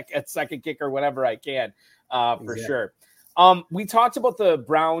carry a second kicker whenever I can, for sure. We talked about the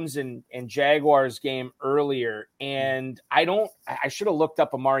Browns and Jaguars game earlier, and I should have looked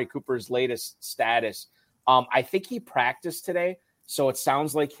up Amari Cooper's latest status. I think he practiced today, so it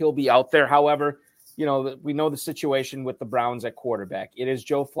sounds like he'll be out there. However, we know the situation with the Browns at quarterback. It is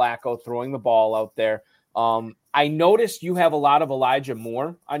Joe Flacco throwing the ball out there. I noticed you have a lot of Elijah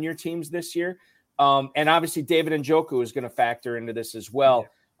Moore on your teams this year. And obviously David Njoku is going to factor into this as well.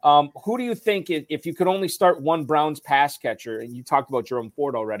 Yeah. Who do you think, if you could only start one Browns pass catcher, and you talked about Jerome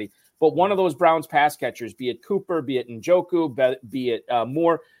Ford already, but one of those Browns pass catchers, be it Cooper, be it Njoku, be it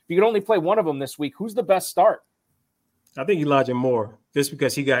Moore, if you could only play one of them this week, who's the best start? I think Elijah Moore, just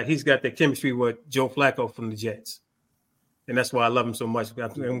because he's got that chemistry with Joe Flacco from the Jets. And that's why I love him so much.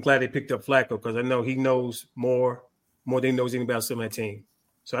 I'm glad they picked up Flacco because I know he knows more than he knows anybody else on that team.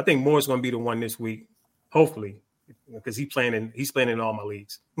 So I think Moore's going to be the one this week, hopefully, because he's playing in all my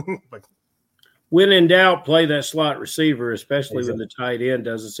leagues. But when in doubt, play that slot receiver, especially when the tight end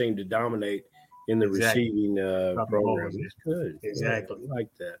doesn't seem to dominate in the receiving program. It's good. Exactly. I like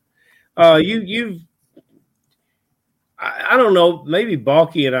that. I don't know. Maybe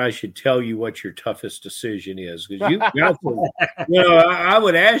Balky and I should tell you what your toughest decision is, because you've got to. I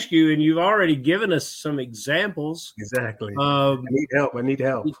would ask you, and you've already given us some examples. Exactly. I need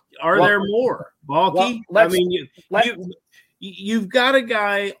help. Are there more, Balky? you've got a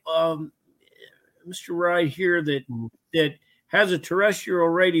guy, Mr. Wright here that has a terrestrial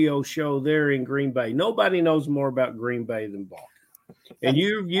radio show there in Green Bay. Nobody knows more about Green Bay than Balky. And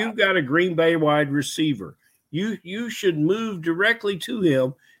you've got a Green Bay wide receiver. You should move directly to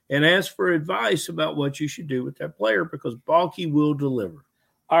him and ask for advice about what you should do with that player because Balky will deliver.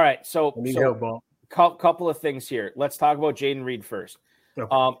 All right, so couple of things here. Let's talk about Jayden Reed first.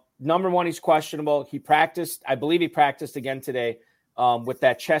 Okay. Number one, he's questionable. I believe he practiced again today with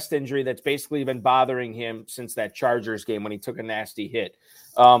that chest injury that's basically been bothering him since that Chargers game when he took a nasty hit.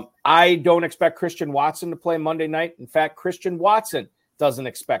 I don't expect Christian Watson to play Monday night. In fact, Christian Watson doesn't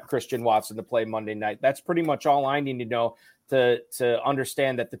expect Christian Watson to play Monday night. That's pretty much all I need to know to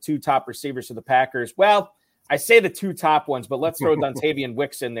understand that the two top receivers of the Packers, well, I say the two top ones, but let's throw Dontavian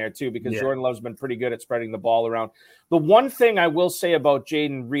Wicks in there too, because Jordan Love's been pretty good at spreading the ball around. The one thing I will say about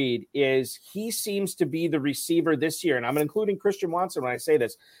Jayden Reed is he seems to be the receiver this year, and I'm including Christian Watson when I say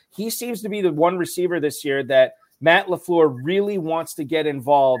this. He seems to be the one receiver this year that Matt LaFleur really wants to get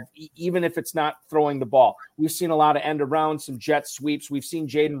involved, even if it's not throwing the ball. We've seen a lot of end arounds, some jet sweeps. We've seen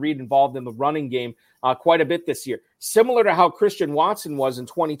Jayden Reed involved in the running game quite a bit this year. Similar to how Christian Watson was in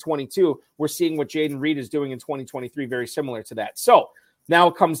 2022, we're seeing what Jayden Reed is doing in 2023, very similar to that. So now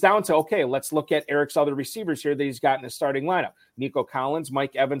it comes down to, okay, let's look at Eric's other receivers here that he's got in his starting lineup. Nico Collins,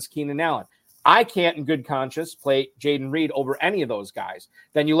 Mike Evans, Keenan Allen. I can't in good conscience play Jayden Reed over any of those guys.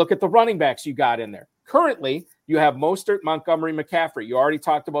 Then you look at the running backs you got in there. Currently, you have Mostert, Montgomery, McCaffrey. You already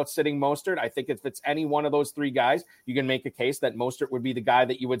talked about sitting Mostert. I think if it's any one of those three guys, you can make a case that Mostert would be the guy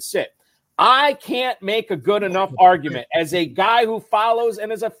that you would sit. I can't make a good enough argument as a guy who follows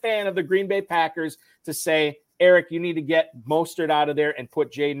and is a fan of the Green Bay Packers to say, Eric, you need to get Mostert out of there and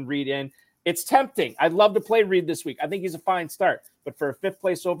put Jayden Reed in. It's tempting. I'd love to play Reed this week. I think he's a fine start. But for a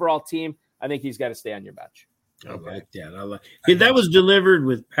fifth-place overall team, I think he's got to stay on your bench. I like that. That was delivered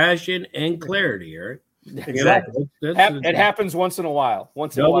with passion and clarity, Eric. Exactly. It happens once in a while.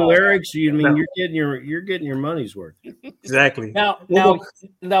 Double Eric's. You mean you're getting your money's worth. Exactly. Now,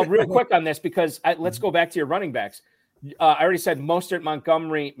 real quick on this because let's go back to your running backs. I already said Mostert,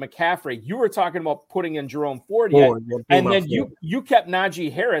 Montgomery, McCaffrey. You were talking about putting in Jerome Ford yet, and then you kept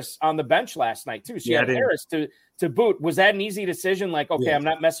Najee Harris on the bench last night too. So you had Harris to boot. Was that an easy decision? Like, okay, I'm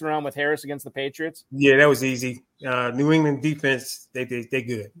not messing around with Harris against the Patriots. Yeah, that was easy. New England defense, they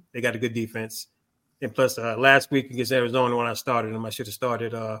good. They got a good defense. And plus, last week against Arizona, when I started them, I should have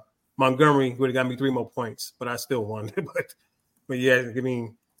started Montgomery. Would have got me 3 more points, but I still won. but yeah, I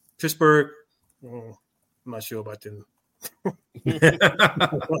mean, Pittsburgh. I'm not sure about them. I'm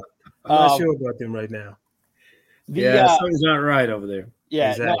not sure about them right now. Something's not right over there.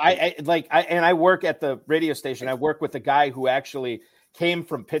 Yeah, exactly. I work at the radio station. I work with a guy who actually came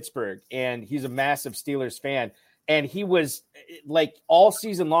from Pittsburgh, and he's a massive Steelers fan. And he was like all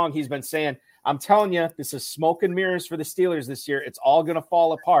season long, he's been saying, I'm telling you, this is smoke and mirrors for the Steelers this year. It's all going to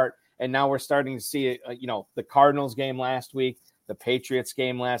fall apart. And now we're starting to see it, the Cardinals game last week, the Patriots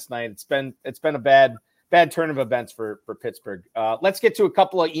game last night. It's been a bad turn of events for Pittsburgh. Let's get to a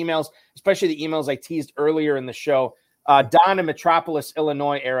couple of emails, especially the emails I teased earlier in the show. Don in Metropolis,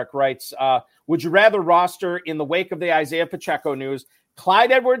 Illinois, Eric writes, would you rather roster in the wake of the Isaiah Pacheco news,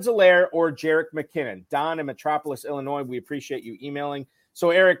 Clyde Edwards-Helaire or Jerick McKinnon? Don in Metropolis, Illinois, we appreciate you emailing.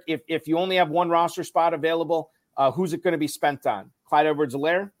 So, Eric, if you only have one roster spot available, who's it going to be spent on? Clyde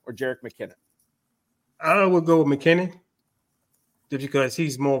Edwards-Helaire or Jerick McKinnon? I would go with McKinnon just because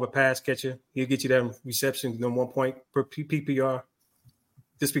he's more of a pass catcher. He'll get you that reception, 1 point per PPR,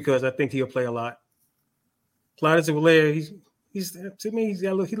 just because I think he'll play a lot. Clyde Edwards-Helaire, he's to me, he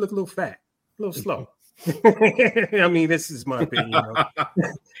look a little fat, a little slow. I mean, this is my opinion.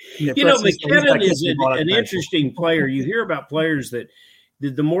 McKinnon is an interesting player. You hear about players that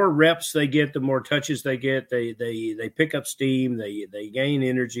the more reps they get, the more touches they get, they pick up steam, they gain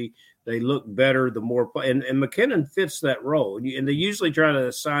energy, they look better. The more and McKinnon fits that role, and they usually try to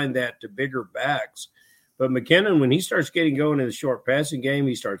assign that to bigger backs. But McKinnon, when he starts getting going in the short passing game,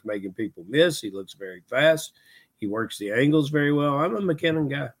 he starts making people miss. He looks very fast. He works the angles very well. I'm a McKinnon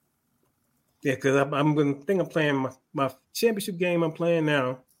guy. Yeah, because I'm playing my championship game I'm playing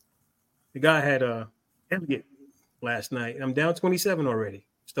now. The guy had Elliott last night. I'm down 27 already,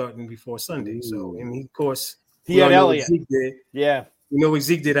 starting before Sunday. Ooh. So, and of course, he had Elliott. Yeah. You know what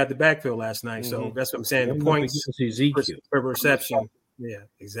Zeke did at the backfield last night. Mm-hmm. So that's what I'm saying. The points per reception. Yeah,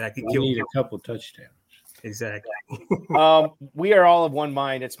 exactly. We need a couple touchdowns. Exactly. We are all of one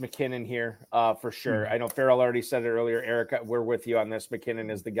mind. It's McKinnon here for sure. I know Farrell already said it earlier. Eric, we're with you on this.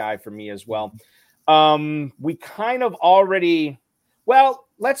 McKinnon is the guy for me as well. We kind of already Well,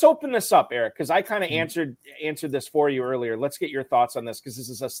 let's open this up, Eric, because I kind of answered this for you earlier. Let's get your thoughts on this because this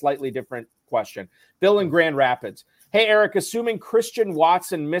is a slightly different question. Bill in Grand Rapids. Hey, Eric, assuming Christian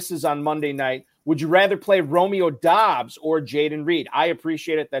Watson misses on Monday night, would you rather play Romeo Doubs or Jaden Reed? I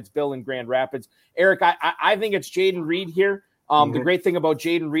appreciate it. That's Bill in Grand Rapids. Eric, I think it's Jaden Reed here. The great thing about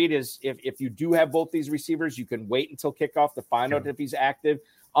Jaden Reed is if you do have both these receivers, you can wait until kickoff to find out if he's active.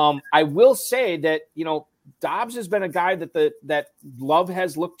 I will say that, Doubs has been a guy that Love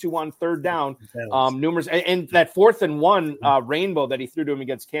has looked to on third down numerous, and that 4th and 1 rainbow that he threw to him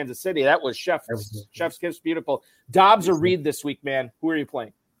against Kansas City, that was Chef's kiss, beautiful. Doubs or Reed this week, man? Who are you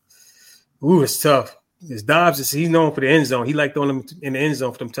playing? Ooh, it's tough. It's Doubs. He's known for the end zone. He liked throwing them in the end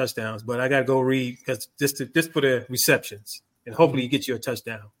zone for them touchdowns, but I got to go Reed because just for the receptions, and hopefully he gets you a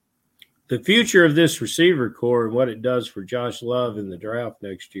touchdown. The future of this receiver core and what it does for Josh Love in the draft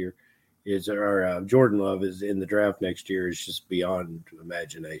next year Jordan Love is in the draft next year is just beyond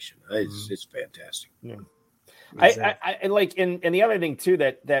imagination. It's fantastic. Yeah. I like, and the other thing too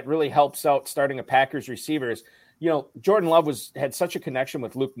that really helps out starting a Packers receiver is, Jordan Love had such a connection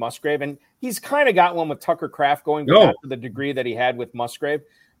with Luke Musgrave, and he's kind of got one with Tucker Kraft going, but not to the degree that he had with Musgrave.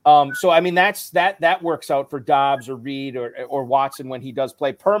 So I mean that works out for Doubs or Reed or Watson when he does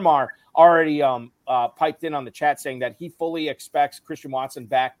play. Permar already piped in on the chat saying that he fully expects Christian Watson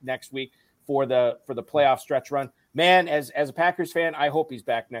back next week for the playoff stretch run. Man, as a Packers fan, I hope he's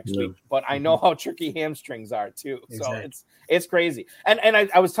back next week, but I know how tricky hamstrings are too. Exactly. So it's crazy. And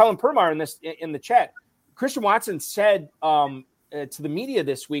I was telling Permar in the chat, Christian Watson said to the media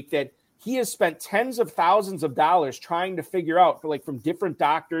this week that he has spent tens of thousands of dollars trying to figure out from different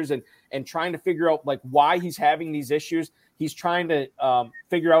doctors and trying to figure out why he's having these issues. He's trying to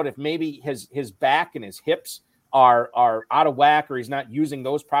figure out if maybe his back and his hips are out of whack or he's not using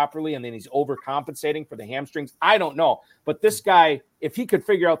those properly. And then he's overcompensating for the hamstrings. I don't know. But this guy, if he could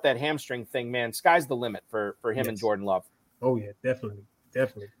figure out that hamstring thing, man, sky's the limit for him and Jordan Love. Oh yeah, definitely.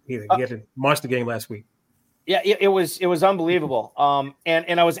 He had a monster game last week. Yeah, it was unbelievable.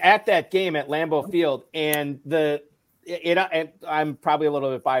 And I was at that game at Lambeau Field, and I'm probably a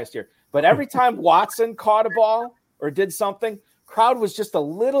little bit biased here, but every time Watson caught a ball or did something, crowd was just a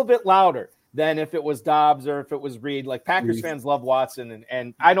little bit louder than if it was Doubs or if it was Reed. Packers fans love Watson,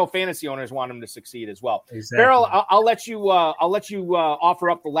 and I know fantasy owners want him to succeed as well. Exactly. Farrell, I'll let you offer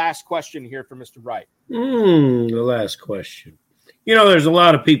up the last question here for Mr. Wright. The last question. There's a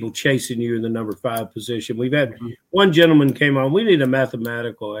lot of people chasing you in the number 5 position. We've had one gentleman came on. We need a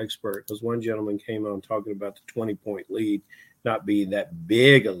mathematical expert because one gentleman came on talking about the 20-point lead not being that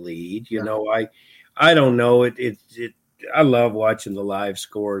big a lead. I don't know. I love watching the live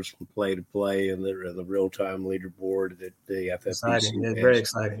scores from play to play and the real-time leaderboard that the FFPC It's very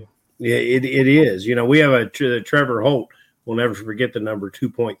exciting. Yeah, it is. We have Trevor Holt. We'll never forget the number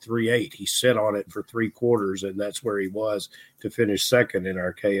 2.38. He sat on it for 3 quarters, and that's where he was to finish second in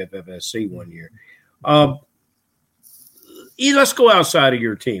our KFFSC one year. Let's go outside of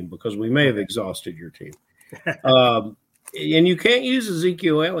your team because we may have exhausted your team. And you can't use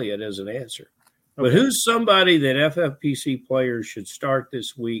Ezekiel Elliott as an answer. But who's somebody that FFPC players should start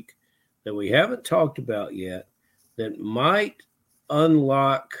this week that we haven't talked about yet that might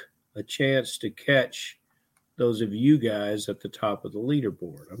unlock a chance to catch those of you guys at the top of the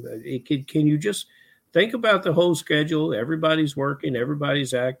leaderboard? Can you just think about the whole schedule? Everybody's working.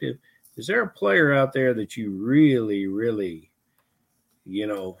 Everybody's active. Is there a player out there that you really, really,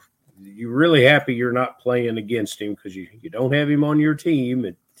 you're really happy you're not playing against him because you don't have him on your team?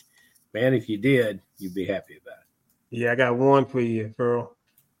 And, man, if you did, you'd be happy about it. Yeah, I got one for you, Earl.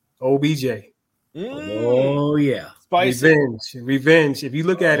 OBJ. Oh, yeah. Spicy. Revenge. If you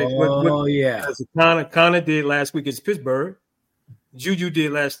look at it, what Connor did last week against Pittsburgh. Juju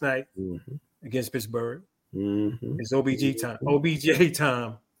did last night against Pittsburgh. It's OBJ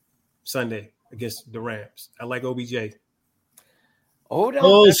time Sunday against the Rams. I like OBJ.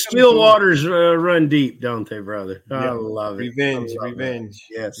 Still waters run deep, don't they, brother? I love it. Revenge.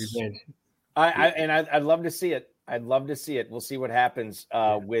 Yes. Revenge. I'd love to see it. I'd love to see it. We'll see what happens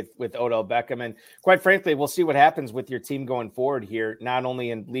with Odell Beckham. And quite frankly, we'll see what happens with your team going forward here, not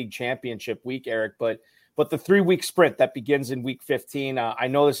only in league championship week, Eric, but the 3-week sprint that begins in week 15. I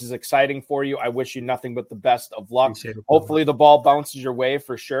know this is exciting for you. I wish you nothing but the best of luck. Hopefully the ball bounces your way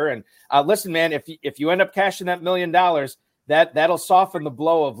for sure. And listen, man, if you end up cashing that $1 million, that'll soften the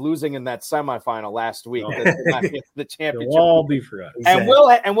blow of losing in that semifinal last week. The championship. It'll all be forgotten. And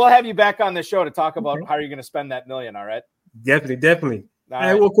we'll have you back on the show to talk about how you're going to spend that $1 million. All right. Definitely. All I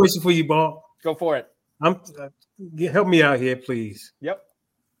have one question for you, Ball. Go for it. Help me out here, please. Yep.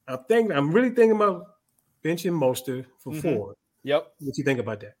 I'm really thinking about benching Mostert for 4. Yep. What you think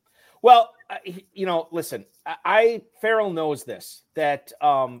about that? Well, listen, Farrell knows this, that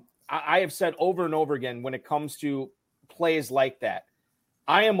I have said over and over again, when it comes to plays like that,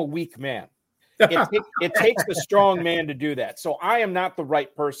 I am a weak man. It takes a strong man to do that. So I am not the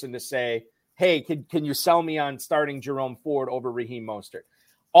right person to say, hey, can you sell me on starting Jerome Ford over Raheem Mostert?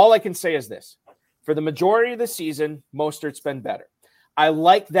 All I can say is this. For the majority of the season, Mostert's been better. I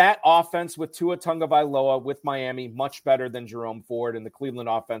like that offense with Tua Tagovailoa with Miami much better than Jerome Ford and the Cleveland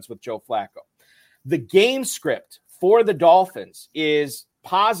offense with Joe Flacco. The game script for the Dolphins is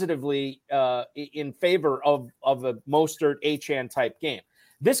positively in favor of a Mostert Achane type game.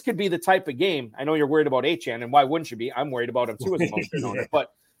 This could be the type of game. I know you're worried about Achane, and why wouldn't you be? I'm worried about him too as a Mostert owner.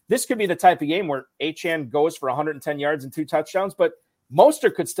 But this could be the type of game where Achane goes for 110 yards and 2 touchdowns, but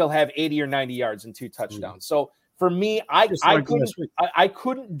Mostert could still have 80 or 90 yards and 2 touchdowns. So for me, I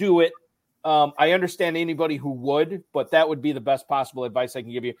couldn't do it. I understand anybody who would, but that would be the best possible advice I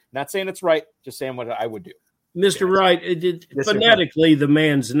can give you. Not saying it's right, just saying what I would do. Mr. Wright, phonetically, the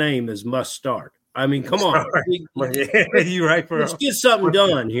man's name is Must Start. I mean, come on. You're right. Let's get something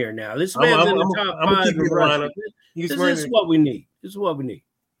done here now. This man's in the top 5. This is what we need. This is what we need.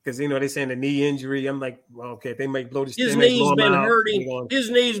 Because, they're saying the knee injury. I'm like, well, okay, they might blow this. His knee's been hurting.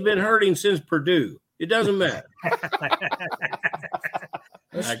 His knee's been hurting since Purdue. It doesn't matter.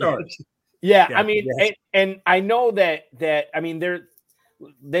 Let's start. Yeah, I mean, and I know that I mean,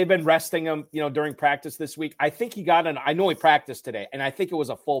 they've been resting him, during practice this week. I think I know he practiced today, and I think it was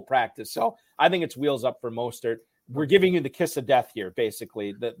a full practice. So I think it's wheels up for Mostert. We're giving you the kiss of death here,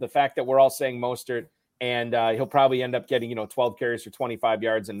 basically. The fact that we're all saying Mostert, and he'll probably end up getting, 12 carries for 25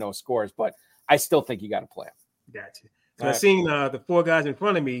 yards and no scores. But I still think you got to play him. Gotcha. So I've seen the 4 guys in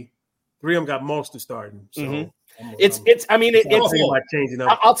front of me. 3 of them got Mostert starting. So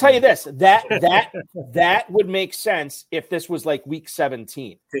I'll tell you this, that would make sense if this was like week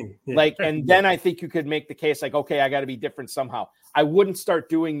 17. And then I think you could make the case like, okay, I got to be different somehow. I wouldn't start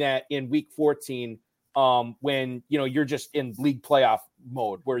doing that in week 14 when you're just in league playoff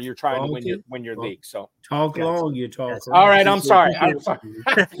mode where you're trying to win your league. So talk long. All right, I'm sorry.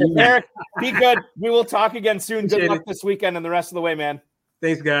 Eric, be good. We will talk again soon. Good luck this weekend and the rest of the way, man.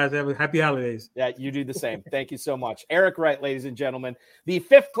 Thanks, guys. Have a happy holidays. Yeah, you do the same. Thank you so much. Eric Wright, ladies and gentlemen, the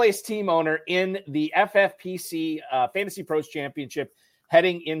 5th place team owner in the FFPC Fantasy Pros Championship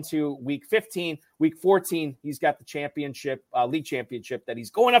heading into week 15. Week 14, he's got the championship, league championship that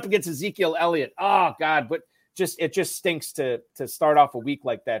he's going up against Ezekiel Elliott. Oh, God, but it just stinks to start off a week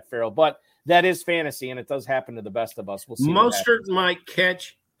like that, Farrell. But that is fantasy, and it does happen to the best of us. We'll see. Mostert might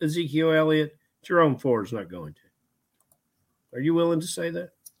catch Ezekiel Elliott. Jerome Ford's not going to. Are you willing to say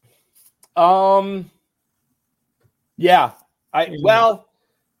that? Yeah.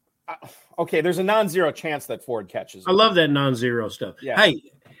 Okay, there's a non-zero chance that Ford catches him. I love that non-zero stuff. Yeah. Hey,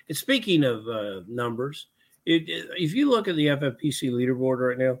 speaking of numbers, if you look at the FFPC leaderboard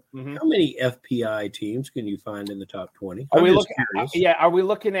right now, how many FPI teams can you find in the top 20? Are we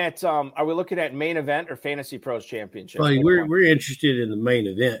looking at main event or Fantasy Pros Championship? Well, we're interested in the main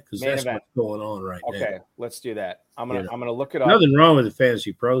event because that's what's going on right now. Okay, let's do that. I'm gonna look it up. Nothing wrong with the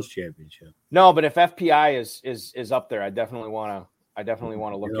Fantasy Pros Championship. No, but if FPI is up there, I definitely want to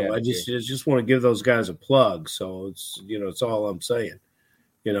look at it. I just want to give those guys a plug. So it's all I'm saying.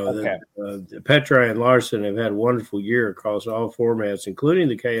 Petra and Larson have had a wonderful year across all formats, including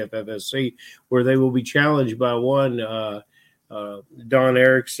the KFFSC, where they will be challenged by one Don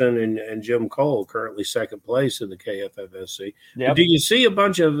Erickson and Jim Cole, currently second place in the KFFSC. Yep. Do you see a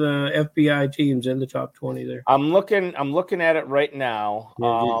bunch of FBI teams in the top 20 there? I'm looking at it right now.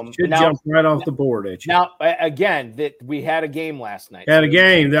 Jump right off the board at you. Now, again, that we had a game last night. Had a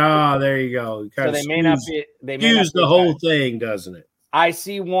game. There you go. So they may not be. They may use the whole thing, doesn't it? I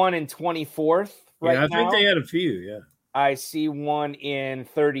see one in 24th right now. I think they had a few, yeah. I see one in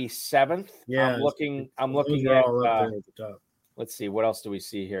 37th. Yeah. I'm looking at all up there at the top. Let's see. What else do we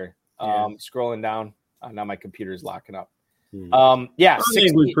see here? Scrolling down. Now my computer's locking up. I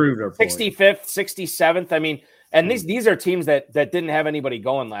think we proved our point. 65th, 67th. I mean, and these are teams that didn't have anybody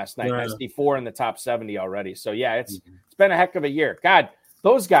going last night. I see 4 in the top 70 already. So, yeah, it's been a heck of a year. God,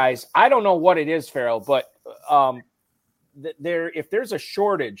 those guys, I don't know what it is, Farrell, but if there's a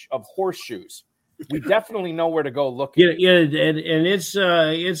shortage of horseshoes, we definitely know where to go look. And it's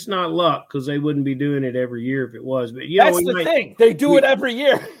not luck because they wouldn't be doing it every year if it was. But that's the thing; they do it every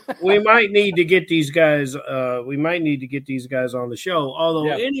year. We might need to get these guys. We might need to get these guys on the show. Although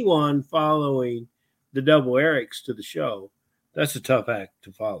anyone following the Double Erics to the show, that's a tough act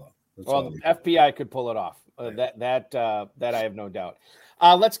to follow. The FBI could pull it off. That I have no doubt.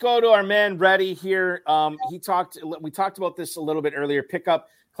 Let's go to our man Reddy here. We talked about this a little bit earlier. Pick up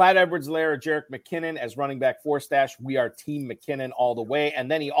Clyde Edwards-Helaire or Jerick McKinnon as running back 4 stash. We are team McKinnon all the way.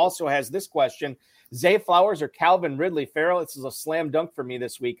 And then he also has this question: Zay Flowers or Calvin Ridley? Farrell, this is a slam dunk for me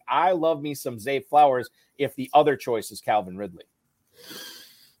this week. I love me some Zay Flowers if the other choice is Calvin Ridley.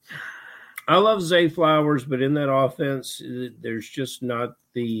 I love Zay Flowers, but in that offense, there's just not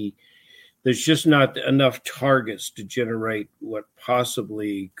enough targets to generate what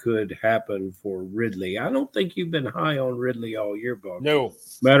possibly could happen for Ridley. I don't think you've been high on Ridley all year, Bob. No.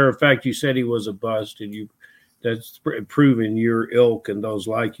 Matter of fact, you said he was a bust, and that's proven your ilk and those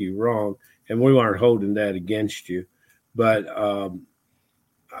like you wrong, and we aren't holding that against you. But,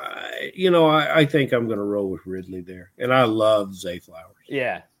 I think I'm going to roll with Ridley there, and I love Zay Flowers.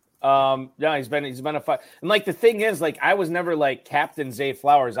 Yeah. He's been a fun. And like the thing is, like I was never like Captain Zay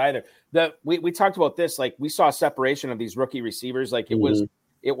Flowers either. We talked about this, like we saw separation of these rookie receivers. Like it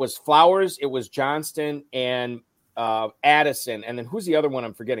was Flowers, it was Johnston and Addison, and then who's the other one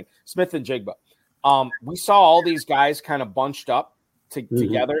I'm forgetting? Smith and Jigba. We saw all these guys kind of bunched up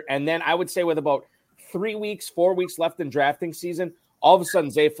together, and then I would say with about 4 weeks left in drafting season, all of a sudden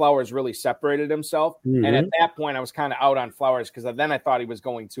Zay Flowers really separated himself. And at that point I was kind of out on Flowers because then I thought he was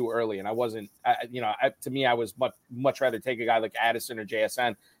going too early, and I wasn't, to me, I was much rather take a guy like Addison or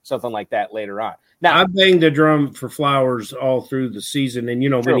JSN, something like that later on. Now I banged the drum for Flowers all through the season. And,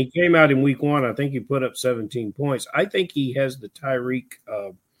 when he came out in week 1, I think he put up 17 points. I think he has the Tyreek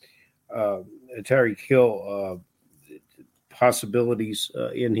Hill possibilities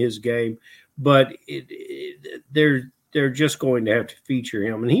in his game, but they're just going to have to feature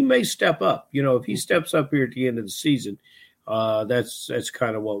him, and he may step up. If he steps up here at the end of the season, that's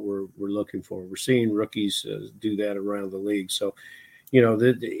kind of what we're looking for. We're seeing rookies do that around the league. So,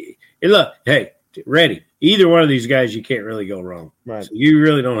 look, hey, ready. Either one of these guys, you can't really go wrong. Right. So you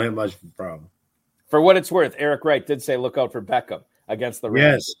really don't have much of a problem. For what it's worth, Eric Wright did say look out for Beckham against the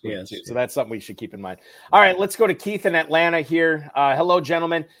Rams. Yes. So that's something we should keep in mind. All right, let's go to Keith in Atlanta here. Hello,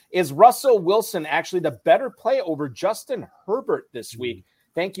 gentlemen. Is Russell Wilson actually the better play over Justin Herbert this week?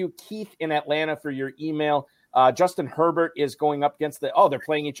 Thank you, Keith in Atlanta, for your email. Justin Herbert is going up against they're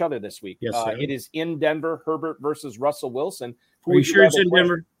playing each other this week. Yes, it is in Denver, Herbert versus Russell Wilson. Are you sure it's in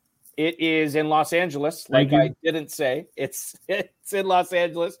Denver? It is in Los Angeles, like I didn't say. It's in Los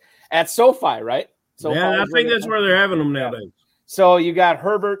Angeles at SoFi, right? SoFi, I think that's where they're having them nowadays. So you got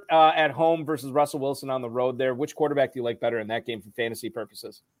Herbert at home versus Russell Wilson on the road there. Which quarterback do you like better in that game for fantasy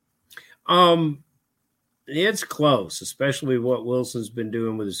purposes? It's close, especially what Wilson's been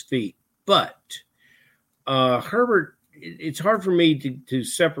doing with his feet. But Herbert, it's hard for me to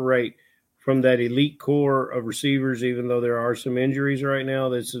separate from that elite core of receivers, even though there are some injuries right now.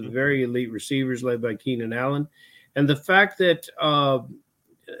 This is very elite receivers led by Keenan Allen. And the fact that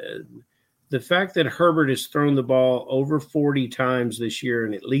Herbert has thrown the ball over 40 times this year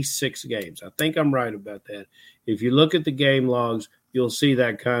in at least 6 games. I think I'm right about that. If you look at the game logs, you'll see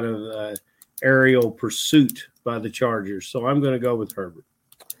that kind of aerial pursuit by the Chargers. So I'm going to go with Herbert.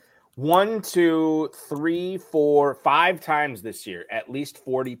 1, 2, 3, 4, 5 times this year, at least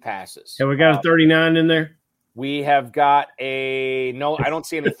 40 passes. Have we got a 39 in there? We have got no, I don't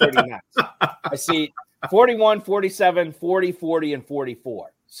see any 39s. I see 41, 47, 40, 40, and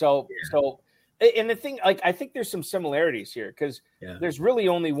 44. So, and the thing, like, I think there's some similarities here because there's really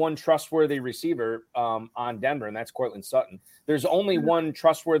only one trustworthy receiver on Denver, and that's Courtland Sutton. There's only one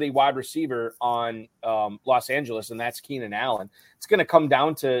trustworthy wide receiver on Los Angeles, and that's Keenan Allen. It's going to come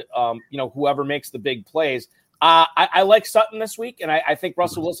down to, whoever makes the big plays. I like Sutton this week, and I think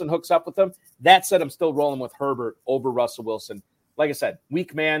Russell Wilson hooks up with him. That said, I'm still rolling with Herbert over Russell Wilson. Like I said,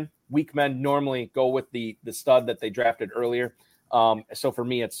 weak men normally go with the stud that they drafted earlier. So for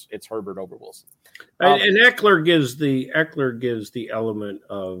me, it's Herbert over Wilson. And Eckler gives the element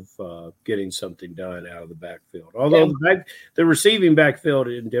of getting something done out of the backfield. Although the receiving backfield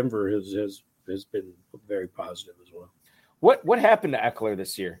in Denver has been very positive as well. What happened to Eckler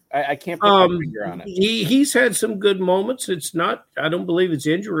this year? I can't put my finger on it. He's had some good moments. It's not. I don't believe it's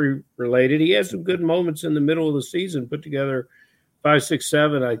injury related. He had some good moments in the middle of the season. Put together 5, 6,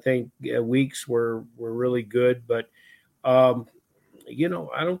 7. I think weeks were really good, but.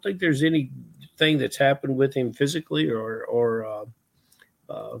 I don't think there's anything that's happened with him physically or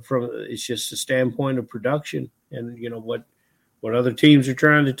from it's just a standpoint of production and what other teams are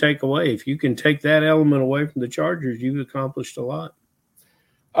trying to take away. If you can take that element away from the Chargers, you've accomplished a lot.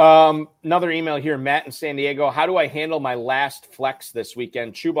 Another email here, Matt in San Diego. How do I handle my last flex this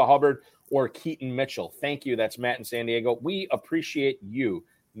weekend? Chuba Hubbard or Keaton Mitchell? Thank you. That's Matt in San Diego. We appreciate you,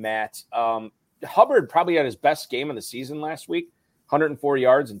 Matt. Hubbard probably had his best game of the season last week. 104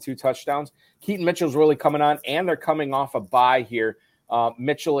 yards and 2 touchdowns. Keaton Mitchell's really coming on, and they're coming off a bye here.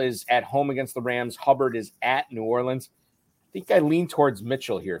 Mitchell is at home against the Rams. Hubbard is at New Orleans. I think I lean towards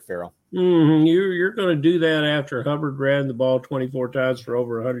Mitchell here, Farrell. Mm-hmm. You're going to do that after Hubbard ran the ball 24 times for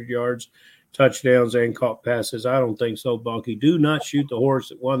over 100 yards, touchdowns, and caught passes. I don't think so, Bunky. Do not shoot the horse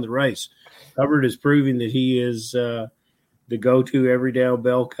that won the race. Hubbard is proving that he is the go-to every down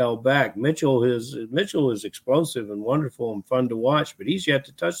bell cow back. Mitchell is explosive and wonderful and fun to watch, but he's yet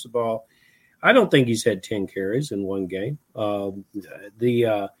to touch the ball. I don't think he's had 10 carries in one game.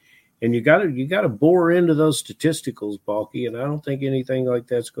 And you got to bore into those statisticals, Balky, and I don't think anything like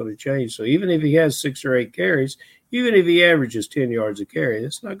that's going to change. So even if he has 6 or 8 carries, even if he averages 10 yards a carry,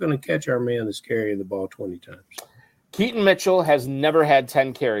 it's not going to catch our man that's carrying the ball 20 times. Keaton Mitchell has never had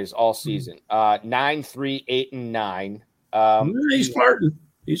 10 carries all season. 9, 3, 8, and 9. He's flirting.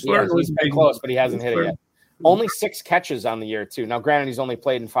 He's been close, but he hasn't hit it yet. Only 6 catches on the year, too. Now, granted, he's only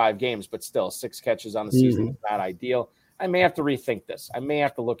played in 5 games, but still, 6 catches on the season is not ideal. I may have to rethink this. I may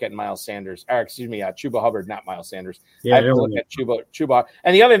have to look at Miles Sanders, or excuse me, Chuba Hubbard, not Miles Sanders. I have to look at Chuba.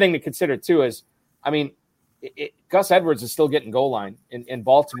 And the other thing to consider, too, is, I mean, Gus Edwards is still getting goal line in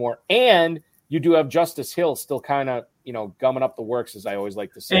Baltimore, and you do have Justice Hill still kind of, gumming up the works, as I always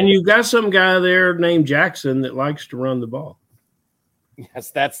like to say. And you've got some guy there named Jackson that likes to run the ball.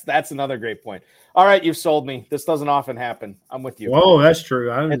 Yes, that's another great point. All right, you've sold me. This doesn't often happen. I'm with you. Oh, that's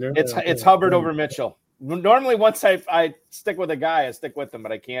true. It's Hubbard over Mitchell. Normally, once I stick with a guy, I stick with him,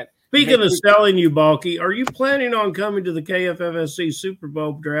 but I can't. Speaking of selling you, Balky, are you planning on coming to the KFFSC Super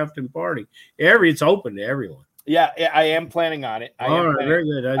Bowl draft and party? It's open to everyone. Yeah, I am planning on it. Very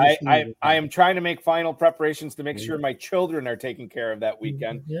good. I am trying to make final preparations to make sure my children are taken care of that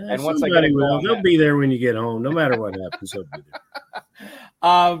weekend. Yeah, and once I get it going, they'll be there when you get home, no matter what happens. They'll be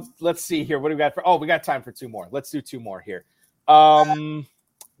there. Let's see here. What do we got we got time for 2 more. Let's do 2 more here.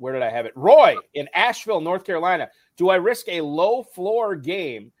 Where did I have it? Roy in Asheville, North Carolina. Do I risk a low floor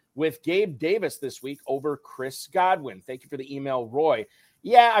game with Gabe Davis this week over Chris Godwin? Thank you for the email, Roy.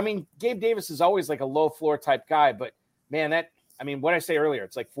 Yeah, I mean, Gabe Davis is always like a low floor type guy, but man, what I say earlier,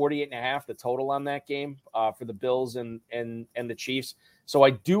 it's like 48.5 the total on that game for the Bills and the Chiefs. So I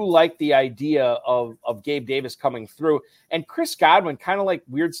do like the idea of Gabe Davis coming through, and Chris Godwin, kind of like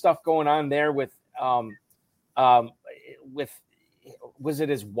weird stuff going on there with was it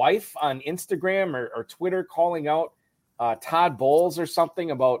his wife on Instagram or Twitter calling out Todd Bowles or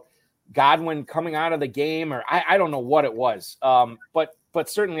something about Godwin coming out of the game, or I don't know what it was. But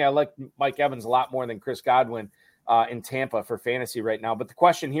certainly I like Mike Evans a lot more than Chris Godwin in Tampa for fantasy right now. But the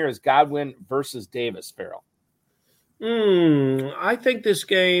question here is Godwin versus Davis, Farrell. I think this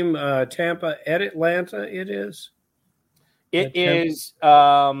game, Tampa at Atlanta, it is. It is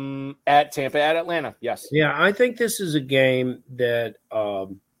at Tampa, at Atlanta, yes. Yeah, I think this is a game that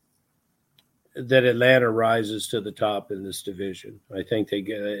that Atlanta rises to the top in this division. I think they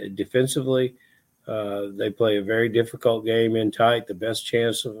get defensively. They play a very difficult game in tight. The best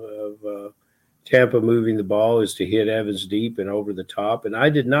chance of Tampa moving the ball is to hit Evans deep and over the top. And I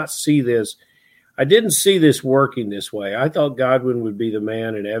did not see this. I didn't see this working this way. I thought Godwin would be the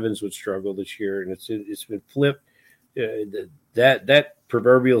man and Evans would struggle this year. And it's been flipped. That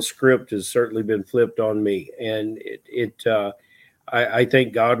proverbial script has certainly been flipped on me. And I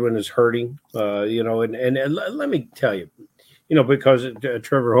think Godwin is hurting, and let me tell you, because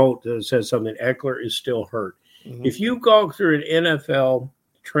Trevor Holt says something, Eckler is still hurt. Mm-hmm. If you go through an NFL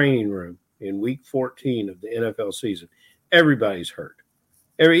training room in week 14 of the NFL season, everybody's hurt.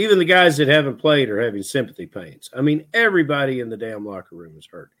 Even the guys that haven't played are having sympathy pains. I mean, everybody in the damn locker room is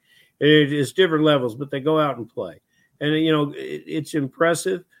hurt. It's different levels, but they go out and play. And, it's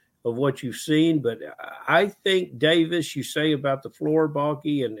impressive of what you've seen. But I think Davis, you say about the floor,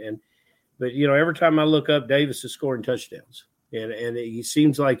 Balky, but every time I look up, Davis is scoring touchdowns. And he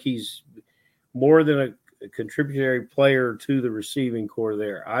seems like he's more than a contributory player to the receiving core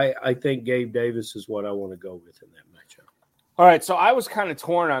there. I think Gabe Davis is what I want to go with in that matchup. All right, so I was kind of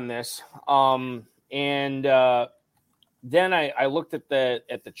torn on this. And then I looked at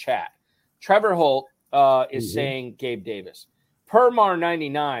the chat. Trevor Holt is saying Gabe Davis.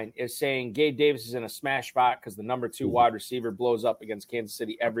 Permar99 is saying Gabe Davis is in a smash spot because the number 2 wide receiver blows up against Kansas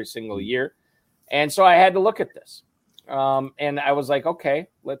City every single year. And so I had to look at this. And I was like, okay,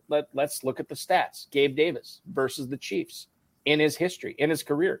 let's look at the stats. Gabe Davis versus the Chiefs in his history, in his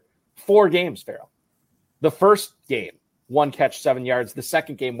career. 4 games, Farrell. The first game, 1 catch, 7 yards. The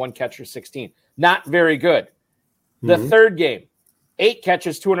second game, 1 catch for 16. Not very good. The third game, 8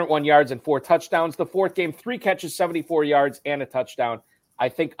 catches, 201 yards, and 4 touchdowns. The fourth game, 3 catches, 74 yards, and a touchdown. I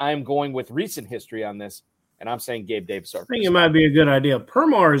think I'm going with recent history on this and I'm saying Gabe Davis. I think it might be a good idea.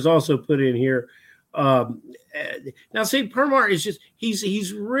 Permar is also put in here. Now, see, Permar is just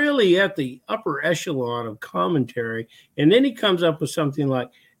he's really at the upper echelon of commentary, and then he comes up with something like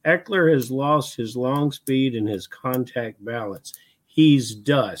Eckler has lost his long speed and his contact balance. He's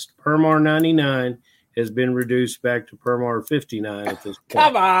dust. Permar 99 has been reduced back to Permar 59 at this point.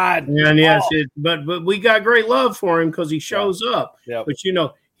 Come on. And yes, but we got great love for him because he shows up. Yeah. But you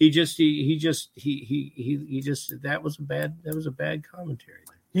know, he just that was a bad commentary.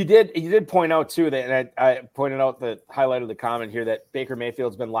 He did point out too that, and I pointed out the highlight of the comment here, that Baker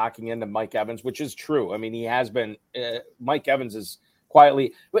Mayfield's been locking into Mike Evans, which is true. I mean, he has been. Mike Evans is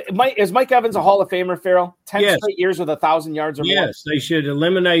quietly. Is Mike Evans a Hall of Famer, Farrell? 10 straight years with 1,000 yards or more. Yes, they should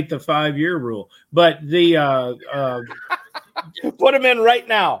eliminate the 5-year rule. But the put him in right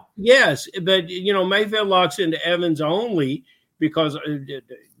now. Yes, but you know, Mayfield locks into Evans only because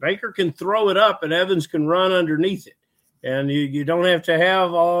Baker can throw it up and Evans can run underneath it. And you don't have to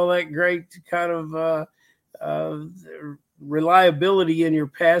have all that great kind of reliability in your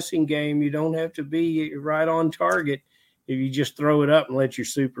passing game. You don't have to be right on target if you just throw it up and let your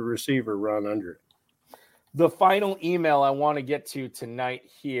super receiver run under it. The final email I want to get to tonight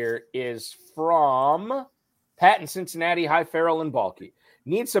here is from Pat in Cincinnati. Hi, Farrell and Balky.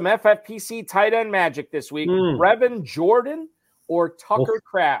 Need some FFPC tight end magic this week. Brevin Jordan or Tucker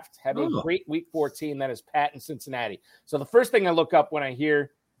Kraft have a great week 14. That is Pat in Cincinnati. So the first thing I look up when I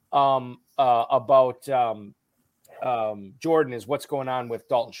hear about Jordan is what's going on with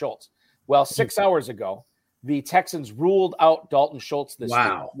Dalton Schultz. Well, 6 hours ago, the Texans ruled out Dalton Schultz this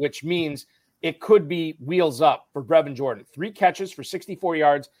week, which means it could be wheels up for Brevin Jordan. 3 catches for 64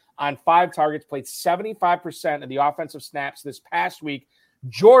 yards on 5 targets, played 75% of the offensive snaps this past week.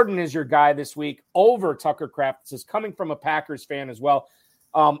 Jordan is your guy this week over Tucker Kraft. This is coming from a Packers fan as well.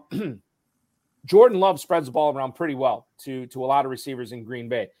 Jordan Love spreads the ball around pretty well to a lot of receivers in Green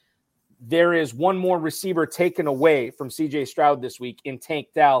Bay. There is one more receiver taken away from C.J. Stroud this week in Tank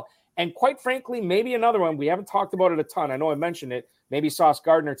Dell. And quite frankly, maybe another one. We haven't talked about it a ton. I know I mentioned it. Maybe Sauce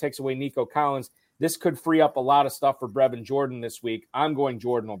Gardner takes away Nico Collins. This could free up a lot of stuff for Brevin Jordan this week. I'm going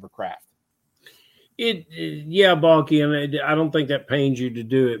Jordan over Kraft. Yeah, Balky, and I don't think that pains you to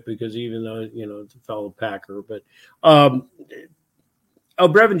do it because even though, you know, it's a fellow Packer, but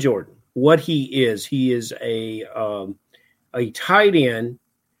Brevin Jordan, what he is a tight end,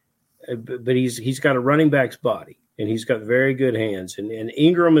 but he's got a running back's body and he's got very good hands, and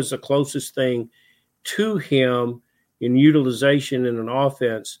Ingram is the closest thing to him in utilization in an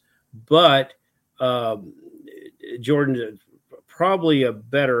offense, but Jordan is probably a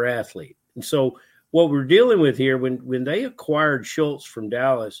better athlete, and so. What we're dealing with here, when they acquired Schultz from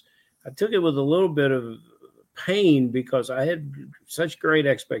Dallas, I took it with a little bit of pain because I had such great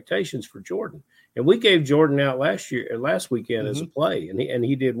expectations for Jordan. And we gave Jordan out last weekend as a play, and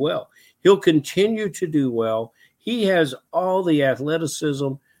he did well. He'll continue to do well. He has all the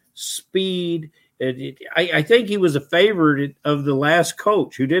athleticism, speed. I think he was a favorite of the last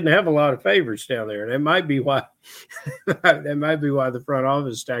coach who didn't have a lot of favorites down there. And that might be why the front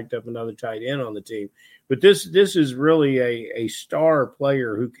office stacked up another tight end on the team. But this is really a star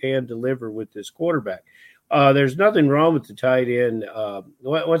player who can deliver with this quarterback. There's nothing wrong with the tight end.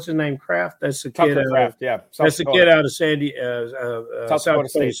 What's his name? Kraft? That's the kid. Kraft, yeah. That's the kid out of South Dakota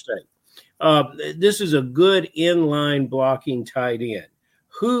State. This is a good inline blocking tight end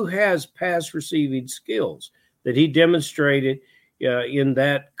who has pass receiving skills that he demonstrated in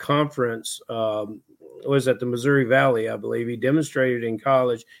that conference. Was at the Missouri Valley, I believe. He demonstrated in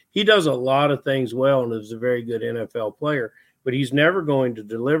college. He does a lot of things well and is a very good NFL player, but he's never going to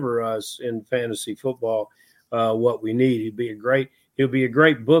deliver us in fantasy football what we need. He'll be a great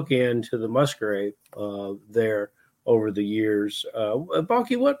bookend to the Musgrave there over the years.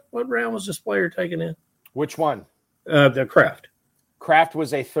 Balky, what round was this player taken in? Which one? The Kraft. Kraft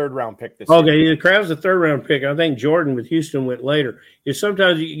was a 3rd-round pick this year. Okay, Kraft was a 3rd-round pick. I think Jordan with Houston went later.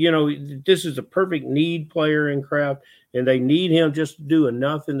 Sometimes, this is a perfect need player in Kraft, and they need him just to do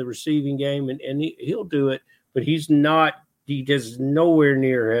enough in the receiving game, and he'll do it, but he does nowhere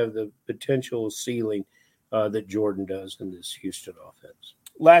near have the potential ceiling that Jordan does in this Houston offense.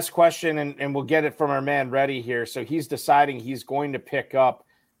 Last question, and we'll get it from our man Reddy here. So he's deciding he's going to pick up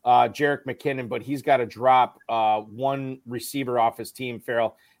Jerick McKinnon, but he's got to drop one receiver off his team,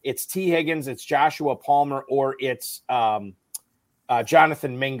 Farrell. It's T. Higgins, it's Joshua Palmer, or it's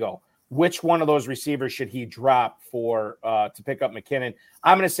Jonathan Mingo. Which one of those receivers should he drop to pick up McKinnon?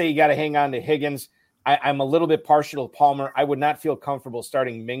 I'm going to say you got to hang on to Higgins. I'm a little bit partial to Palmer. I would not feel comfortable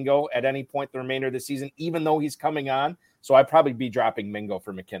starting Mingo at any point the remainder of the season, even though he's coming on. So I'd probably be dropping Mingo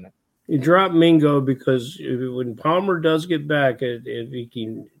for McKinnon. You drop Mingo because when Palmer does get back, if he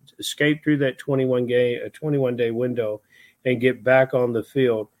can escape through that 21-day window and get back on the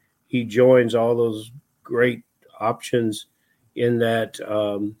field, he joins all those great options in that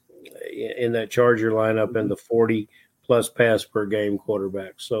Charger lineup and the 40-plus pass per game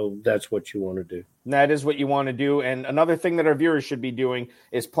quarterback. So that's what you want to do. That is what you want to do. And another thing that our viewers should be doing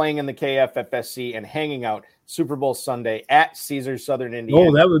is playing in the KFFSC and hanging out Super Bowl Sunday at Caesars Southern Indiana.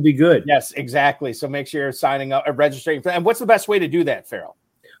 Oh, that would be good. Yes, exactly. So make sure you're signing up, registering. And what's the best way to do that, Farrell?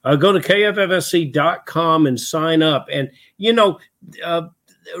 Go to kffsc.com and sign up. And,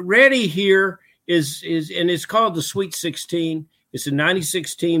 Ready here is and it's called the Sweet 16. It's a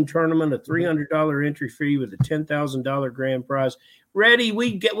 96-team tournament, a $300 entry fee with a $10,000 grand prize. Ready,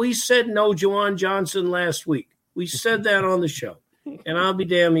 we said no Juwan Johnson last week. We said that on the show. And I'll be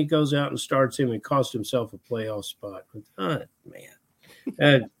damned he goes out and starts him and cost himself a playoff spot. Man.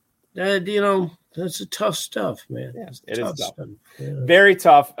 That's a tough stuff, man. Yeah, it is tough. Yeah. Very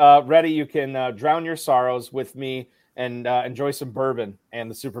tough. Ready, you can drown your sorrows with me and enjoy some bourbon and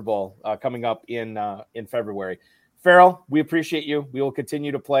the Super Bowl coming up in February. Farrell, we appreciate you. We will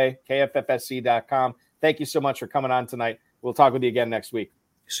continue to play. KFFSC.com. Thank you so much for coming on tonight. We'll talk with you again next week.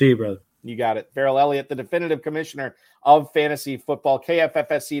 See you, brother. You got it. Farrell Elliott, the definitive commissioner of fantasy football.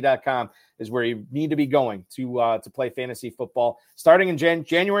 KFFSC.com is where you need to be going to play fantasy football. Starting in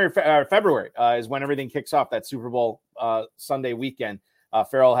January or February is when everything kicks off, that Super Bowl Sunday weekend.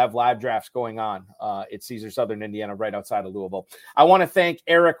 Farrell will have live drafts going on at Caesars Southern Indiana, right outside of Louisville. I want to thank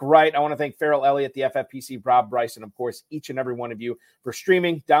Eric Wright. I want to thank Farrell Elliott, the FFPC, Rob Bryce, and, of course, each and every one of you for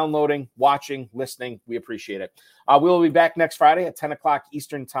streaming, downloading, watching, listening. We appreciate it. We will be back next Friday at 10 o'clock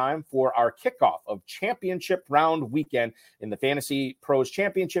Eastern time for our kickoff of championship round weekend in the Fantasy Pros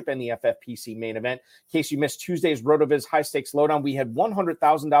Championship and the FFPC main event. In case you missed Tuesday's RotoViz High Stakes Lowdown, we had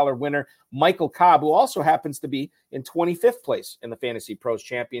 $100,000 winner Michael Cobb, who also happens to be in 25th place in the Fantasy Pros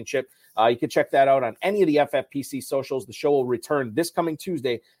Championship. You can check that out on any of the FFPC socials. The show will return this coming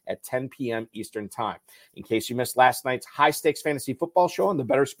Tuesday at 10 p.m. Eastern time. In case you missed last night's High Stakes Fantasy Football Show on the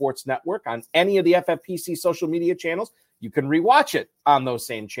Better Sports Network on any of the FFPC social media channels, you can rewatch it on those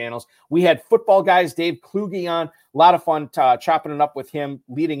same channels. We had football guys Dave Kluge on. A lot of fun chopping it up with him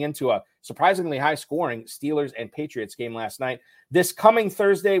leading into a surprisingly high-scoring Steelers and Patriots game last night. This coming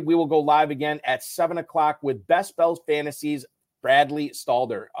Thursday, we will go live again at 7 o'clock with Best Bells Fantasies Bradley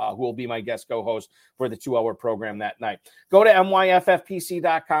Stalder, who will be my guest co-host for the 2-hour program that night. Go to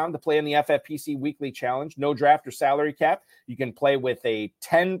myffpc.com to play in the FFPC Weekly Challenge. No draft or salary cap. You can play with a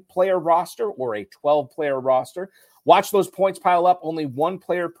 10-player roster or a 12-player roster. Watch those points pile up. Only one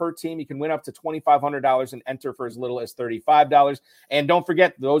player per team. You can win up to $2,500 and enter for as little as $35. And don't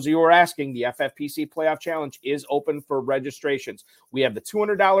forget, those of you who are asking, the FFPC Playoff Challenge is open for registrations. We have the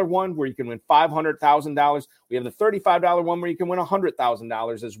 $200 one where you can win $500,000. We have the $35 one where you can win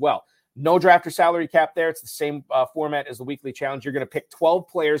 $100,000 as well. No draft or salary cap there. It's the same format as the weekly challenge. You're going to pick 12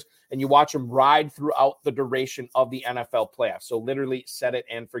 players and you watch them ride throughout the duration of the NFL playoffs. So literally set it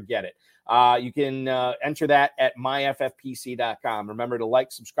and forget it. You can enter that at myffpc.com. Remember to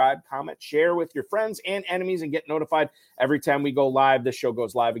like, subscribe, comment, share with your friends and enemies, and get notified every time we go live. This show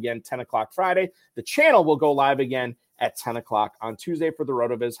goes live again 10 o'clock Friday. The channel will go live again at 10 o'clock on Tuesday for the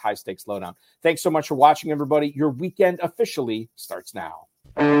RotoViz High Stakes Lowdown. Thanks so much for watching, everybody. Your weekend officially starts now.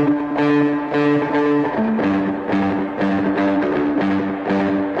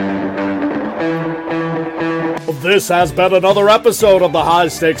 This has been another episode of the High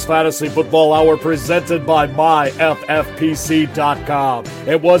Stakes Fantasy Football Hour presented by myffpc.com.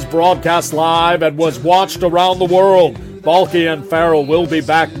 It was broadcast live and was watched around the world. Balky and Farrell will be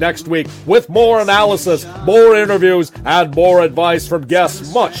back next week with more analysis, more interviews, and more advice from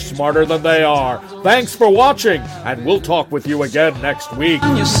guests much smarter than they are. Thanks for watching, and we'll talk with you again next week.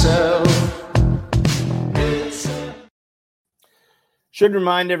 Should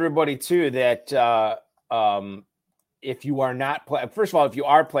remind everybody, too, that if you are not first of all, if you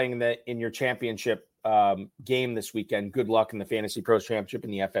are playing in your championship game this weekend, good luck in the Fantasy Pros Championship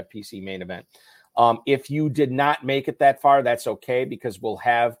and the FFPC main event. If you did not make it that far, that's okay, because we'll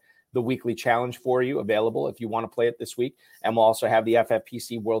have the weekly challenge for you available if you want to play it this week. And we'll also have the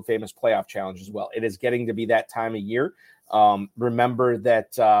FFPC World Famous Playoff Challenge as well. It is getting to be that time of year. Remember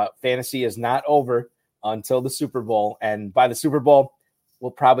that fantasy is not over until the Super Bowl. And by the Super Bowl,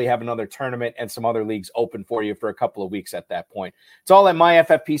 we'll probably have another tournament and some other leagues open for you for a couple of weeks at that point. It's all at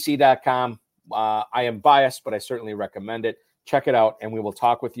myffpc.com. I am biased, but I certainly recommend it. Check it out, and we will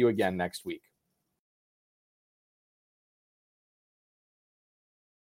talk with you again next week.